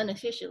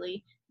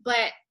unofficially,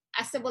 but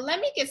I said, well, let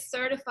me get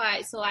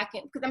certified so I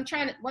can, because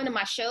one of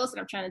my shows that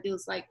I'm trying to do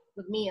is like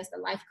with me as the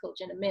life coach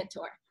and a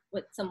mentor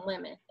with some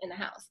women in the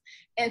house.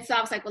 And so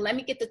I was like, well, let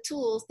me get the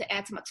tools to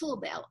add to my tool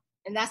belt.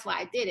 And that's why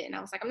I did it. And I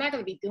was like, I'm not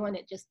going to be doing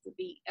it just to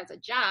be as a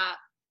job.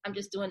 I'm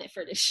just doing it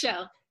for this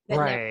show that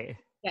right.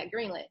 never got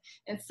greenlit.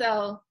 And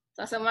so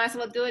I said, might as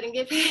well do it and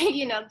get paid,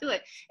 do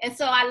it. And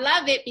so I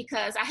love it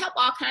because I help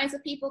all kinds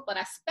of people, but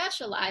I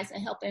specialize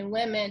in helping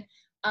women,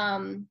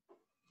 like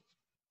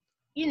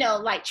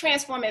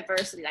transform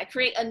adversity, like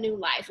create a new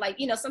life. Like,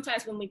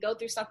 sometimes when we go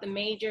through something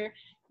major,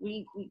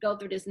 we go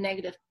through this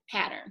negative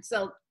pattern.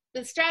 So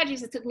the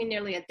strategies that took me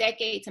nearly a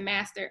decade to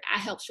master, I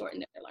help shorten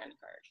their learning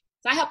curve.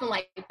 So I help them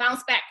like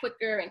bounce back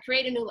quicker and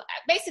create a new life.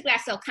 Basically, I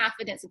sell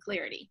confidence and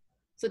clarity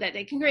so that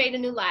they can create a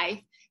new life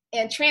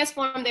and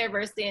transform their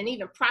adversity and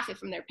even profit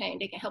from their pain.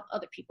 They can help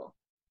other people.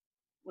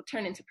 Will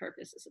turn into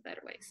purpose is a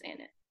better way of saying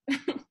it.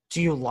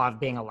 Do you love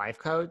being a life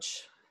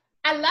coach?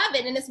 I love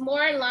it. And it's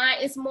more in line,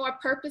 it's more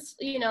purpose,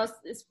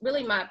 it's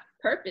really my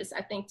purpose,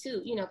 I think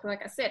too,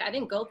 like I said, I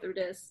didn't go through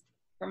this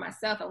for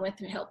myself. I went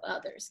through to help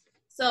others.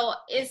 So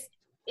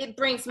it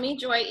brings me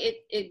joy.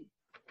 It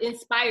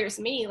inspires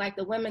me, like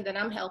the women that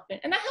I'm helping.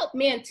 And I help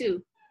men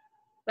too,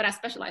 but I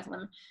specialize in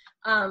women.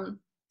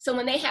 So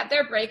when they have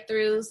their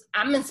breakthroughs,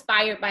 I'm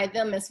inspired by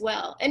them as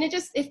well. And it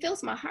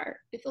fills my heart.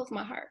 It fills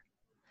my heart.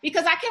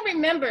 Because I can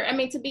remember,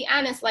 to be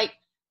honest, like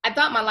I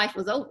thought my life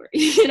was over.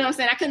 You know what I'm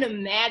saying? I couldn't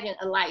imagine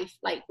a life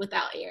like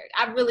without Eric.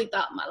 I really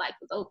thought my life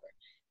was over.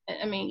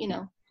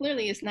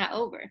 Clearly it's not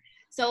over.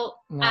 So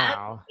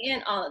wow. I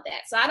understand all of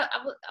that. So I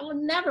would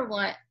never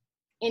want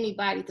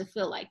anybody to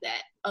feel like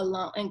that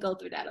alone and go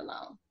through that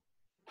alone.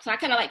 So I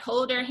kind of like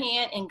hold their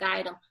hand and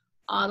guide them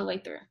all the way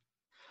through.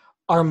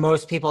 Are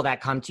most people that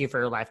come to you for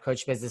your life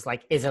coach business,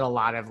 like, is it a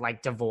lot of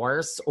like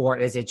divorce or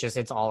is it just,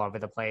 it's all over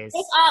the place?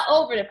 It's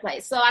all over the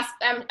place. So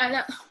I'm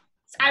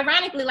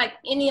ironically, like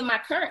any of my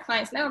current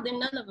clients now, then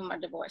none of them are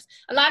divorced.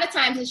 A lot of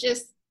times it's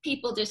just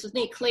people just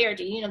need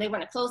clarity. They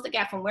want to close the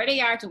gap from where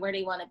they are to where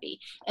they want to be.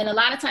 And a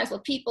lot of times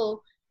with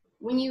people,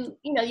 when you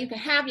can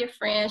have your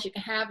friends, you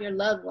can have your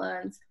loved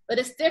ones, but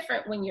it's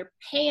different when you're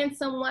paying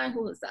someone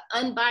who is an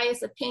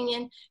unbiased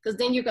opinion, because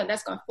then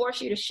that's going to force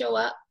you to show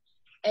up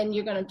and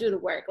you're going to do the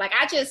work. Like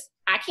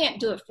I can't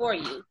do it for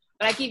you,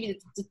 but I give you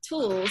the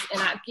tools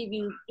and I give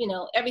you,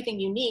 everything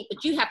you need,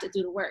 but you have to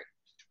do the work.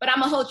 But I'm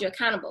going to hold you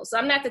accountable. So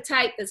I'm not the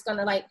type that's going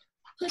to like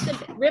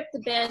rip the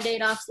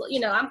Band-Aid off. So,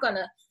 I'm going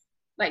to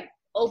like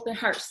open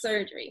heart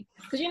surgery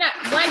because you're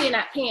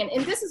not paying.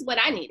 And this is what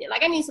I needed.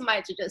 Like I need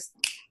somebody to just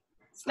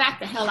smack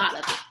the hell out of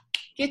it.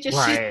 Get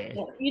your shit.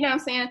 You know what I'm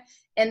saying?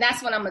 And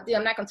that's what I'm going to do.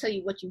 I'm not going to tell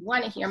you what you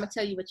want to hear. I'm going to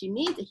tell you what you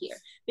need to hear.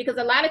 Because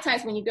a lot of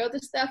times when you go through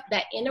stuff,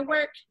 that inner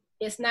work,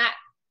 it's not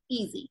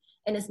easy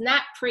and it's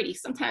not pretty.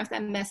 Sometimes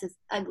that mess is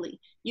ugly.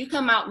 You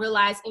come out,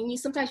 realize, and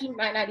sometimes you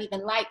might not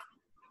even like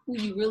who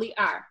you really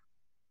are.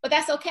 But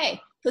that's okay.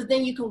 Because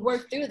then you can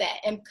work through that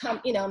and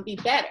come, and be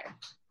better.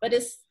 But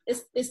it's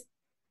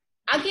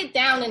I'll get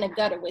down in the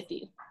gutter with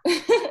you.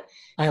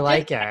 I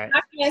like it.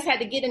 My friends had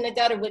to get in the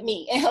gutter with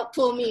me and help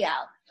pull me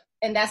out.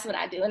 And that's what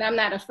I do. And I'm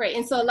not afraid.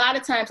 And so a lot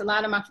of times, a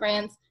lot of my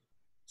friends,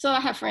 so I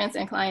have friends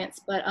and clients,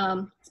 but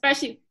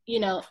especially,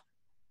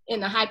 in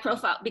the high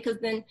profile, because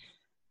then,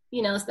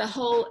 it's the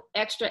whole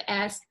extra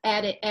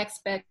added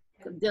aspect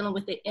of dealing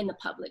with it in the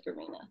public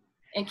arena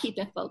and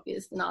keeping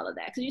focused and all of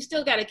that. Because you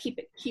still got to keep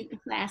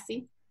it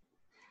classy.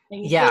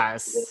 And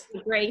yes.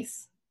 With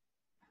grace.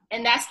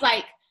 And that's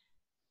like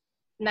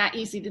not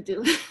easy to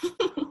do.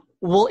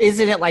 Well,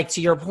 isn't it like,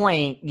 to your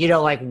point,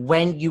 like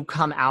when you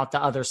come out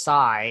the other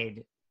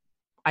side,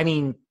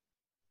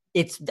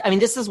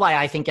 this is why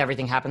I think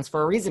everything happens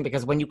for a reason,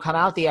 because when you come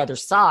out the other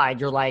side,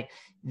 you're like,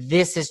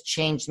 this has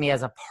changed me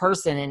as a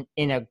person, and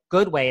in a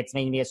good way, it's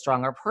made me a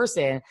stronger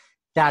person,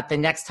 that the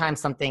next time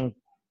something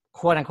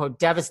quote unquote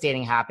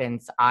devastating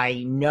happens,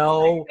 I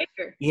know.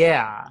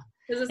 Yeah.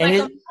 Because it's like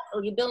a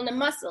muscle, you're building a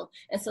muscle.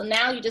 And so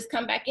now you just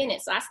come back in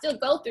it. So I still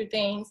go through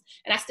things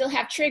and I still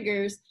have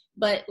triggers,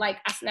 but like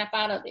I snap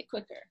out of it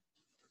quicker.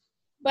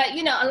 But,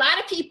 a lot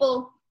of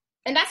people,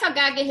 and that's how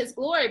God get his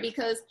glory,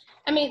 because,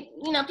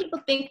 people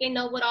think they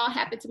know what all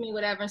happened to me,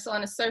 whatever. And so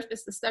on the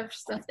surface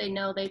stuff they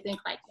know, they think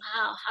like,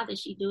 wow, how did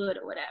she do it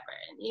or whatever?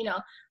 And,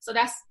 so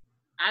that's,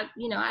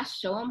 I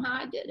show them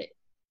how I did it.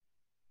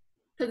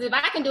 Because if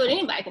I can do it,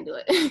 anybody can do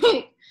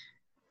it.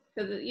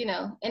 Because,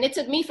 and it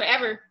took me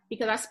forever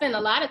because I spent a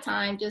lot of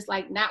time just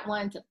like not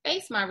wanting to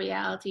face my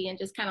reality and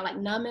just kind of like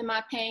numbing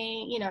my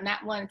pain,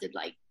 not wanting to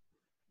like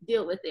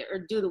deal with it or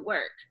do the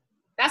work.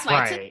 That's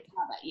why it took me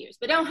all that years.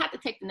 But I don't have to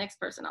take the next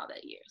person all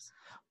that years.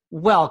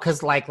 Well,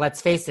 because like,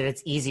 let's face it,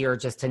 it's easier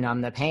just to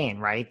numb the pain,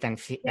 right? Than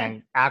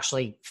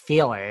actually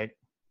feel it.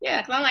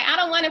 Yeah, because I'm like, I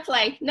don't want to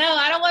play. No,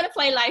 I don't want to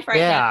play life right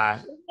now.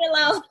 Leave me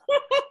alone.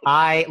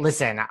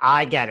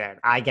 I get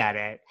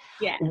it.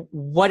 Yeah.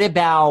 What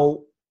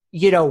about,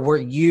 were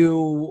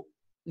you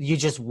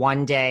just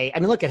one day, I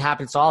mean, look, it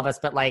happens to all of us,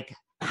 but like,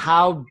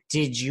 how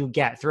did you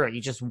get through it?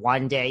 You just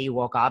one day you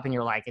woke up and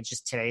you're like, it's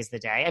just today's the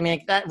day. I mean,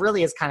 like, that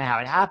really is kind of how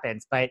it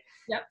happens, but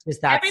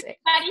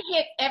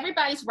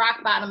everybody's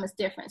rock bottom is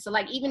different. So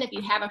like, even if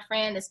you have a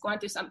friend that's going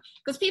through something,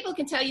 because people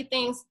can tell you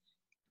things,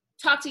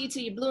 talk to you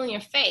till you're blue in your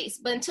face,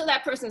 but until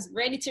that person's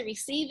ready to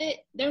receive it,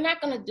 they're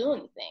not going to do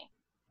anything.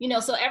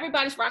 So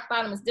everybody's rock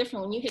bottom is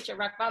different. When you hit your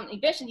rock bottom,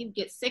 eventually you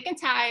get sick and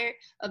tired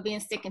of being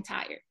sick and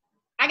tired.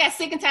 I got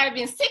sick and tired of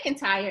being sick and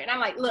tired, and I'm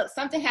like, look,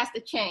 something has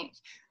to change.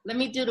 Let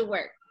me do the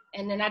work.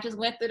 And then I just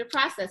went through the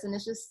process, and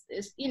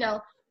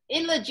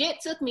it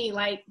legit took me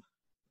like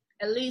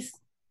at least,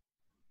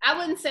 I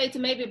wouldn't say to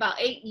maybe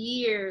about 8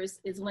 years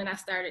is when I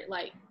started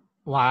like.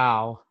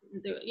 Wow.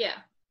 Yeah.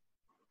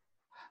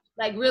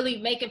 Like really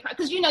making,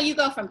 because you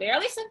go from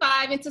barely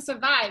surviving to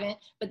surviving,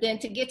 but then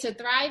to get to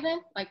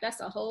thriving, like that's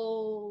a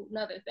whole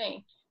nother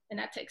thing, and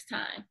that takes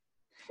time.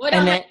 Well, it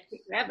don't have to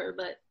take forever,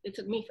 but it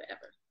took me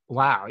forever.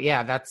 Wow,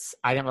 yeah,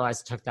 I didn't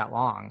realize it took that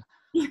long.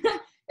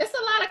 It's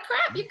a lot of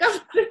crap you go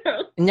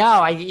through. No,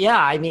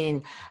 I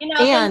mean,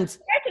 and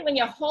especially when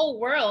your whole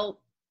world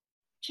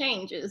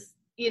changes,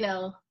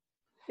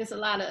 it's a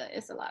lot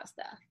of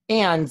stuff.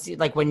 And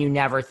like when you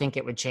never think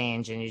it would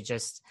change, and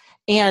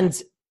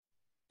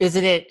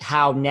isn't it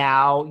how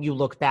now you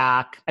look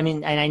back? I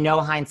mean, and I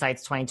know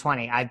hindsight's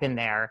 2020. I've been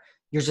there.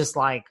 You're just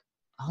like,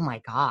 oh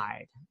my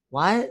God,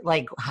 what?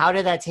 Like, how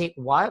did that take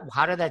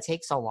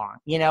so long?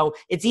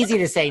 It's easy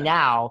to say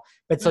now,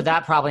 but so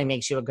that probably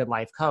makes you a good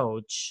life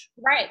coach.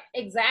 Right,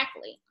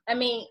 exactly. I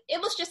mean,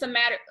 it was just a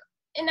matter,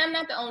 and I'm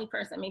not the only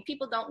person. I mean,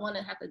 people don't want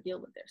to have to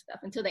deal with their stuff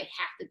until they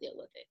have to deal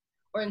with it,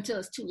 or until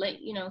it's too late,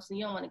 so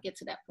you don't want to get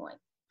to that point.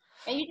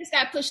 And you just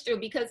got to push through,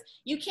 because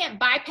you can't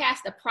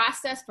bypass the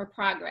process for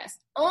progress.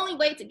 Only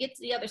way to get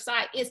to the other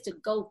side is to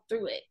go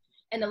through it.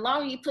 And the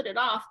longer you put it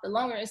off, the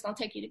longer it's going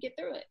to take you to get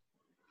through it.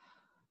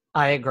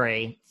 I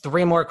agree.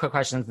 3 more quick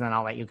questions and then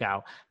I'll let you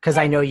go, because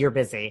I know you're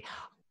busy.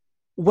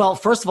 Well,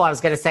 first of all, I was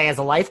going to say, as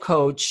a life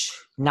coach,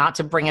 not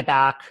to bring it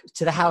back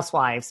to the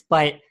housewives,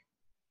 but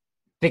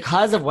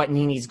because of what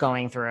Nene's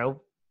going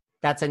through,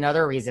 that's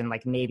another reason,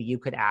 like maybe you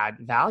could add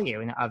value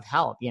and of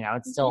help.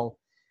 It's still,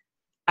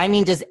 I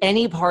mean, does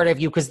any part of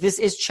you, because this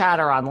is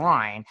chatter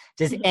online,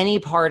 does any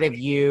part of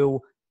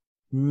you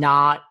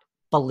not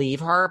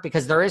believe her?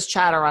 Because there is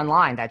chatter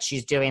online that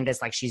she's doing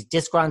this, like she's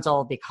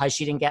disgruntled because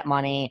she didn't get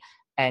money.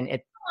 And I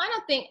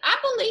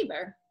believe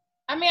her.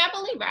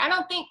 I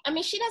don't think,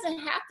 she doesn't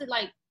have to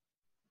like,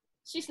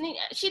 she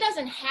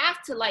doesn't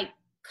have to like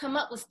come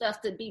up with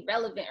stuff to be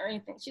relevant or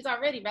anything. She's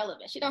already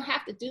relevant. She don't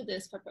have to do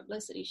this for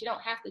publicity. She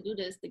don't have to do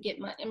this to get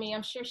money. I mean,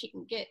 I'm sure she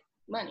can get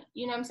money.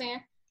 You know what I'm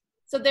saying?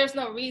 So there's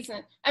no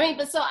reason.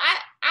 But so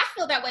I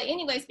feel that way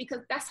anyways,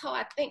 because that's how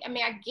I think. I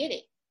get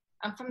it.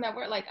 I'm from that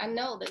world. Like, I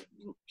know that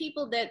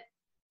people that,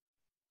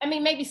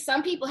 maybe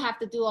some people have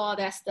to do all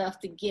that stuff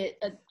to get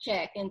a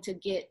check and to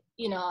get,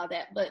 all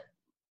that, but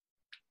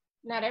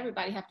not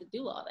everybody have to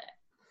do all that.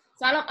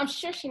 So I'm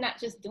sure she's not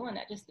just doing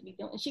that just to be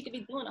doing, she could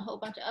be doing a whole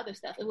bunch of other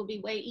stuff. It would be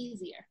way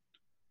easier.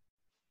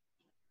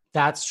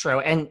 That's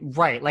true. And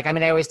right. Like,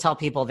 I always tell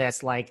people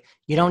this, like,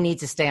 you don't need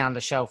to stay on the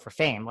show for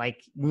fame.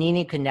 Like,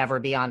 Nene could never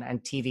be on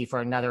TV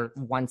for another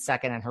 1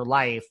 second in her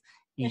life.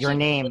 And your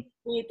name.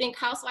 When you think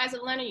Housewives of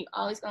Atlanta, you're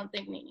always going to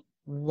think Nene.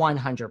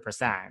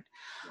 100%.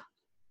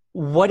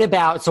 What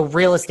about, so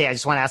real estate, I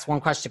just want to ask one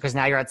question, because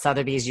now you're at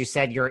Sotheby's. You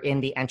said you're in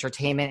the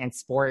entertainment and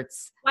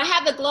sports. I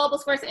have the Global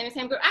Sports and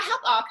Entertainment Group. I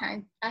help all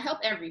kinds. I help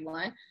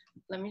everyone.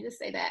 Let me just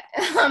say that.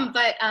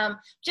 But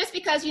just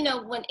because,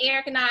 when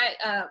Eric and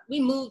I, we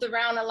moved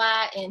around a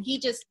lot, and he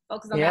just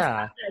focused on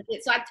that.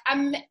 So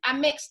I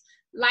mixed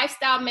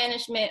lifestyle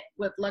management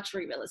with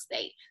luxury real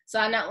estate. So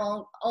I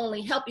not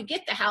only help you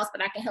get the house,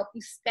 but I can help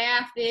you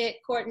staff it,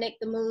 coordinate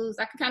the moves.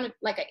 I can kind of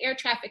like an air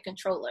traffic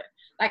controller.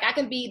 Like, I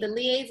can be the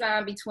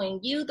liaison between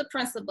you, the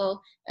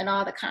principal, and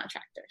all the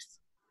contractors.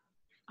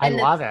 I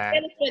love it.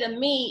 The benefit of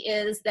me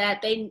is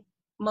that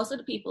most of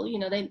the people,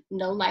 they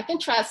know, like, and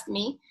trust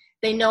me.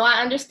 They know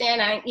I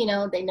understand.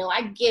 They know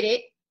I get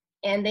it,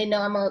 and they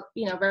know I'm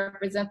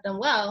represent them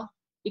well,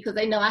 because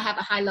they know I have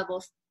a high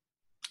level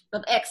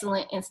of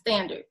excellence and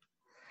standard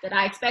that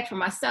I expect for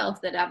myself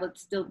that I would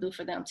still do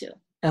for them too.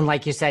 And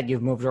like you said,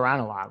 you've moved around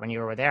a lot when you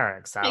were with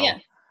Eric. So yeah.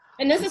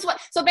 And this is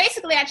so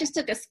basically I just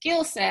took a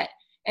skill set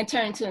and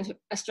turned it into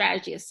a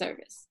strategy of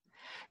service.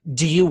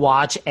 Do you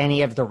watch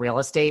any of the real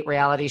estate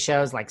reality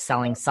shows, like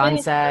Selling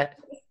Sunset?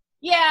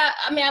 Yeah.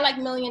 I like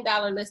 $1 Million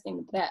Listing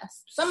the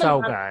best.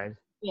 So good.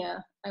 Yeah.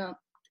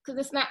 Because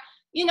it's not,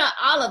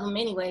 all of them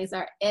anyways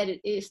are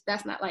edited.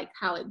 That's not like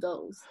how it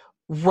goes.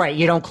 Right.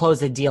 You don't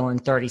close a deal in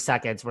 30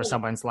 seconds where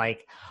someone's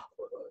like,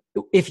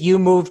 if you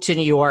moved to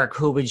New York,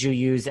 who would you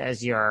use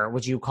as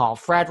would you call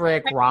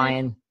Frederick,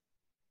 Ryan?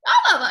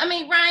 All of them.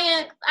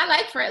 Ryan, I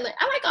like Frederick.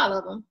 I like all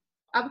of them.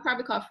 I would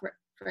probably call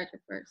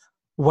Frederick first.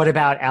 What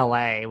about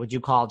LA? Would you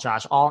call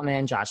Josh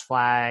Altman, Josh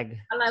Flagg?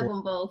 I love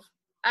them both.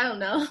 I don't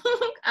know.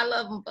 I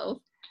love them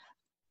both.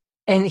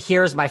 And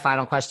here's my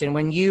final question.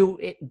 When you,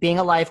 being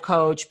a life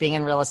coach, being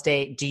in real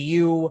estate, do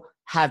you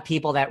have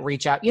people that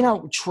reach out,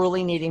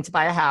 truly needing to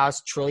buy a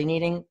house, truly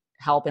needing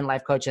help in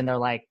life coach, and they're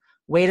like,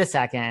 wait a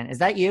second, is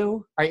that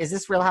you? Or is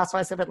this Real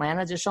Housewives of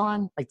Atlanta,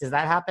 Deshawn? Like, does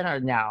that happen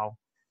or no?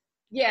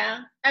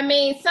 Yeah. I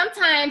mean,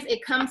 sometimes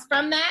it comes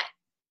from that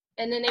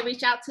and then they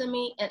reach out to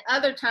me, and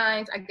other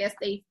times I guess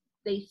they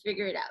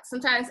figure it out.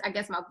 Sometimes I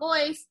guess my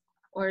voice,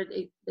 or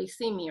they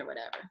see me or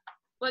whatever.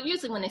 Well,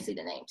 usually when they see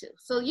the name too.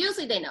 So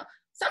usually they know.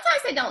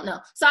 Sometimes they don't know.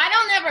 So I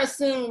don't ever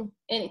assume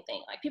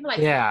anything. Like people are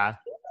like, yeah,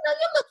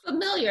 you look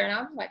familiar. And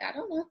I'm like, I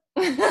don't know.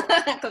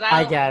 Because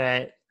I get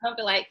it. I'll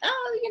be like,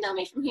 oh, you know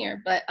me from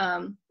here. But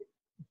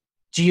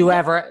do you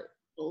ever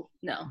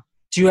no.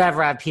 Do you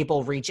ever have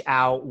people reach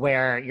out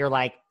where you're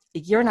like,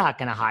 you're not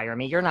going to hire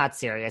me. You're not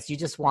serious. You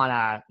just want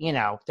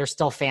to, they're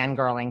still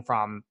fangirling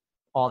from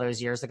all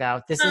those years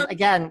ago. This is,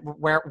 again,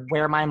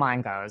 where my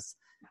mind goes.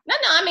 No.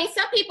 I mean,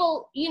 some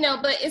people,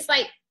 but it's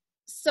like,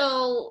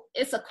 so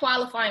it's a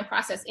qualifying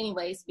process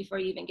anyways before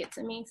you even get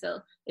to me. So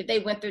if they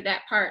went through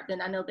that part,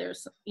 then I know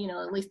there's,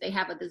 at least they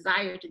have a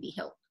desire to be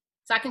helped.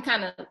 So I can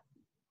kind of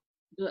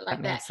do it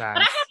like that. But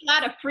I have a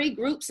lot of free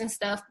groups and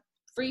stuff,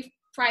 free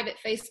private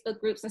Facebook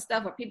groups and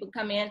stuff where people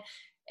come in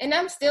and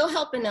I'm still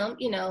helping them,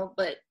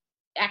 but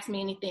ask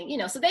me anything,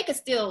 so they could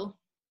still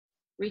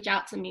reach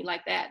out to me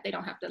like that. They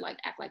don't have to like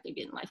act like they're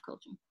getting life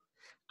coaching.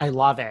 I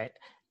love it.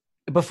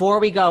 Before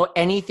we go,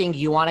 anything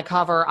you want to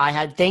cover?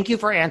 Thank you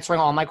for answering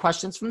all my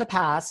questions from the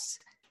past.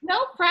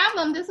 No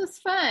problem. This was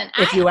fun.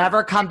 If you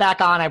ever come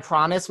back on, I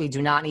promise we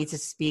do not need to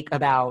speak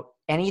about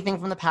anything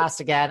from the past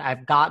again.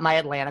 I've got my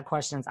Atlanta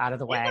questions out of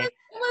the way. It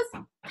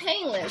was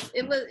painless.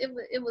 It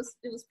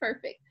was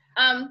perfect.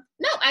 No,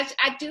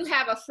 I do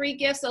have a free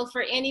gift. So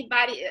for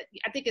anybody,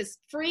 I think it's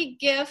free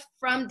gift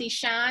from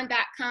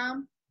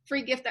Deshawn.com.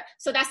 Free gift.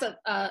 So that's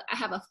I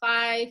have a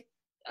 5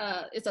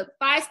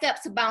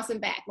 steps to bouncing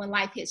back when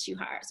life hits you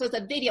hard. So it's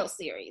a video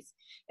series.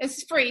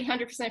 It's free,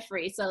 100%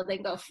 free. So they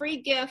can go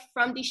free gift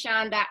from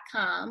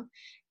Deshawn.com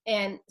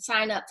and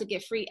sign up to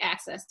get free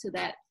access to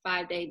that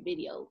 5-day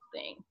video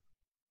thing.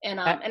 And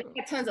I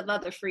got tons of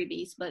other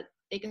freebies, but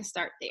they can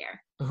start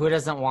there. Who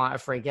doesn't want a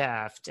free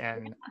gift?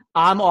 And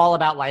I'm all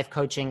about life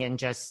coaching,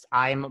 and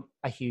I'm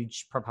a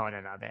huge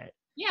proponent of it.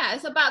 Yeah,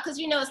 it's about, because,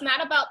 it's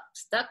not about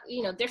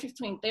difference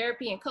between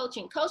therapy and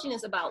coaching. Coaching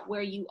is about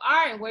where you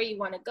are and where you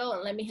want to go,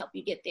 and let me help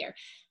you get there.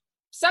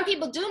 Some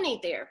people do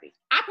need therapy.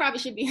 I probably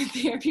should be in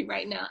therapy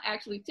right now,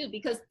 actually, too,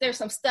 because there's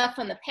some stuff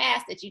from the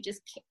past that you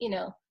just,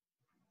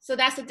 so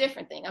that's a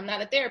different thing. I'm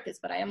not a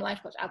therapist, but I am a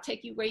life coach. I'll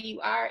take you where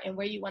you are and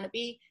where you want to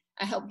be.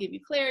 I help give you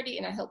clarity,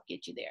 and I help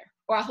get you there,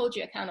 or I'll hold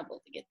you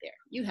accountable to get there.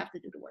 You have to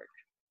do the work.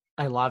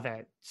 I love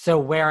it. So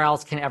where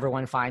else can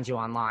everyone find you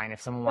online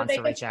if someone wants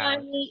to reach out?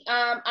 Find me,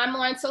 I'm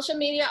on social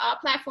media, all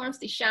platforms,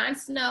 Deshawn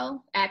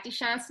Snow, at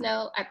Deshawn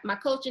Snow. My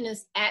coaching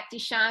is at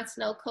Deshawn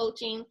Snow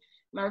Coaching.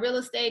 My real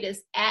estate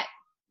is at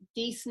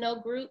D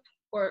Snow Group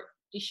or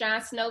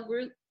Deshawn Snow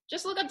Group.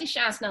 Just look up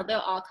Deshawn Snow. They'll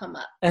all come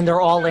up. And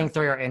they're all linked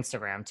through your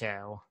Instagram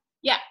too.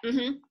 Yeah.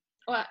 Mm-hmm.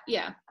 Well,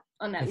 yeah.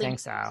 On that I link. think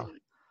so.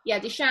 Yeah,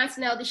 Deshawn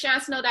Snow,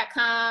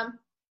 DeshawnSnow.com,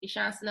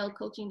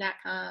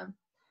 DeshawnSnowCoaching.com.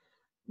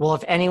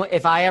 Well,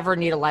 if I ever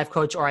need a life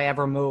coach or I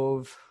ever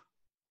move,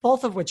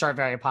 both of which are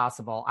very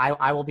possible,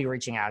 I will be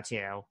reaching out to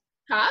you.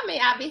 Call me.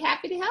 I'll be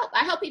happy to help.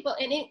 I help people,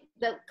 and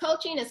the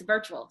coaching is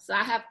virtual. So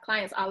I have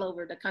clients all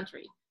over the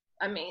country.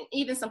 I mean,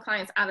 even some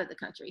clients out of the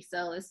country.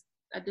 So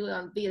I do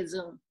it via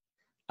Zoom.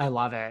 I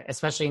love it,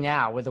 especially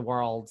now with the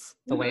world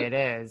the way it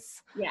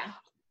is. Yeah.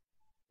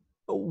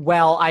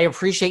 Well, I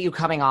appreciate you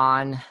coming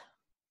on.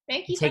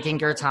 Thank you. Taking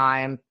your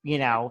time,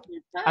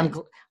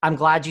 I'm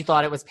glad you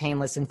thought it was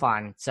painless and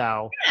fun.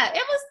 So yeah,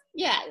 it was.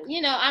 Yeah,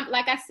 I'm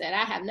like I said,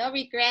 I have no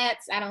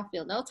regrets. I don't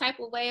feel no type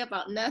of way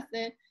about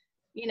nothing.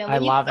 When I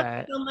love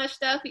it. So much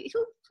stuff. Who's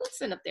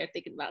sitting up there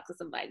thinking about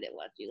somebody that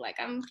wants you? Like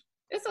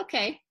it's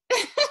okay.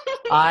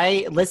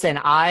 I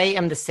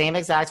am the same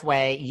exact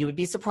way. You would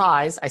be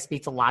surprised. I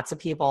speak to lots of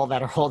people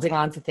that are holding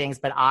on to things,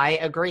 but I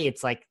agree.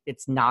 It's like,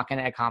 it's not going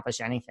to accomplish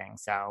anything.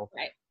 So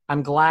right.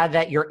 I'm glad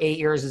that your 8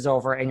 years is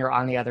over and you're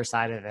on the other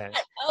side of it.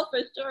 Oh, for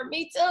sure.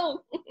 Me too.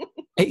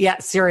 Yeah,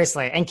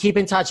 seriously. And keep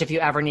in touch if you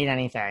ever need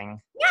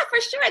anything. Yeah, for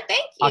sure.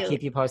 Thank you. I'll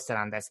keep you posted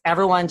on this.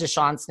 Everyone,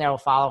 Deshawn Snow,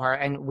 follow her,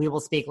 and we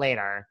will speak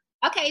later.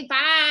 Okay,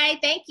 bye.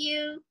 Thank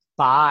you.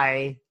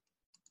 Bye.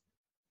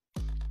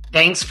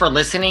 Thanks for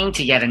listening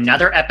to yet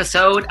another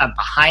episode of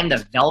Behind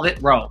the Velvet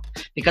Rope.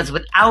 Because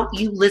without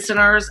you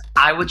listeners,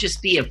 I would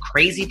just be a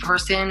crazy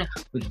person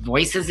with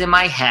voices in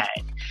my head.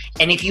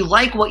 And if you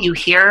like what you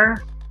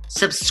hear,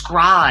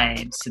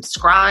 subscribe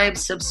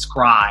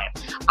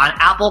on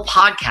Apple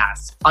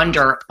Podcasts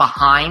under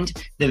Behind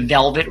the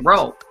Velvet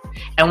Rope.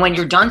 And when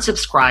you're done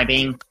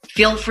subscribing,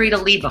 feel free to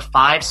leave a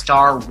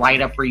 5-star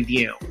write-up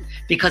review,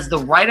 because the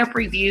write-up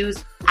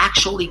reviews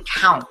actually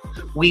count.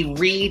 We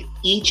read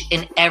each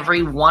and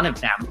every one of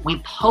them. We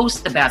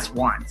post the best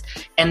ones,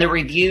 and the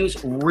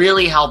reviews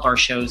really help our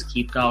shows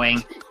keep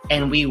going,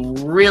 and we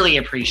really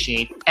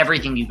appreciate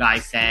everything you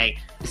guys say,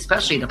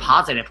 especially the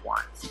positive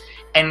ones.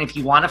 And if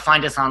you want to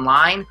find us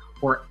online,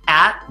 we're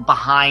at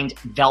Behind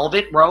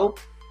Velvet Rope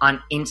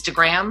on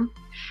Instagram.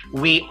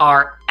 We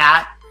are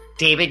at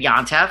David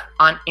Yontef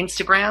on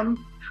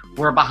Instagram.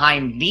 We're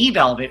Behind the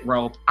Velvet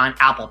Rope on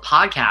Apple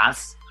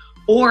Podcasts.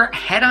 Or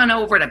head on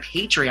over to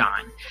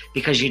Patreon,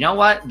 because you know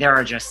what? There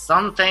are just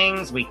some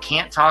things we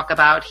can't talk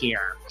about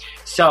here.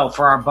 So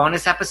for our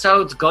bonus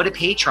episodes, go to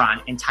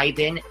Patreon and type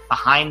in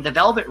Behind the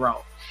Velvet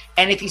Rope.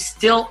 And if you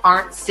still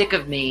aren't sick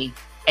of me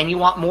and you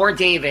want more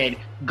David,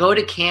 go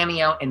to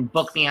Cameo and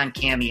book me on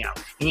Cameo.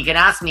 And you can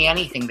ask me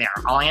anything there.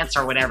 I'll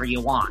answer whatever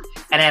you want.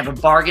 And I have a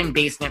bargain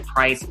basement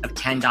price of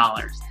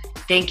 $10.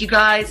 Thank you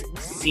guys.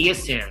 See you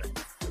soon.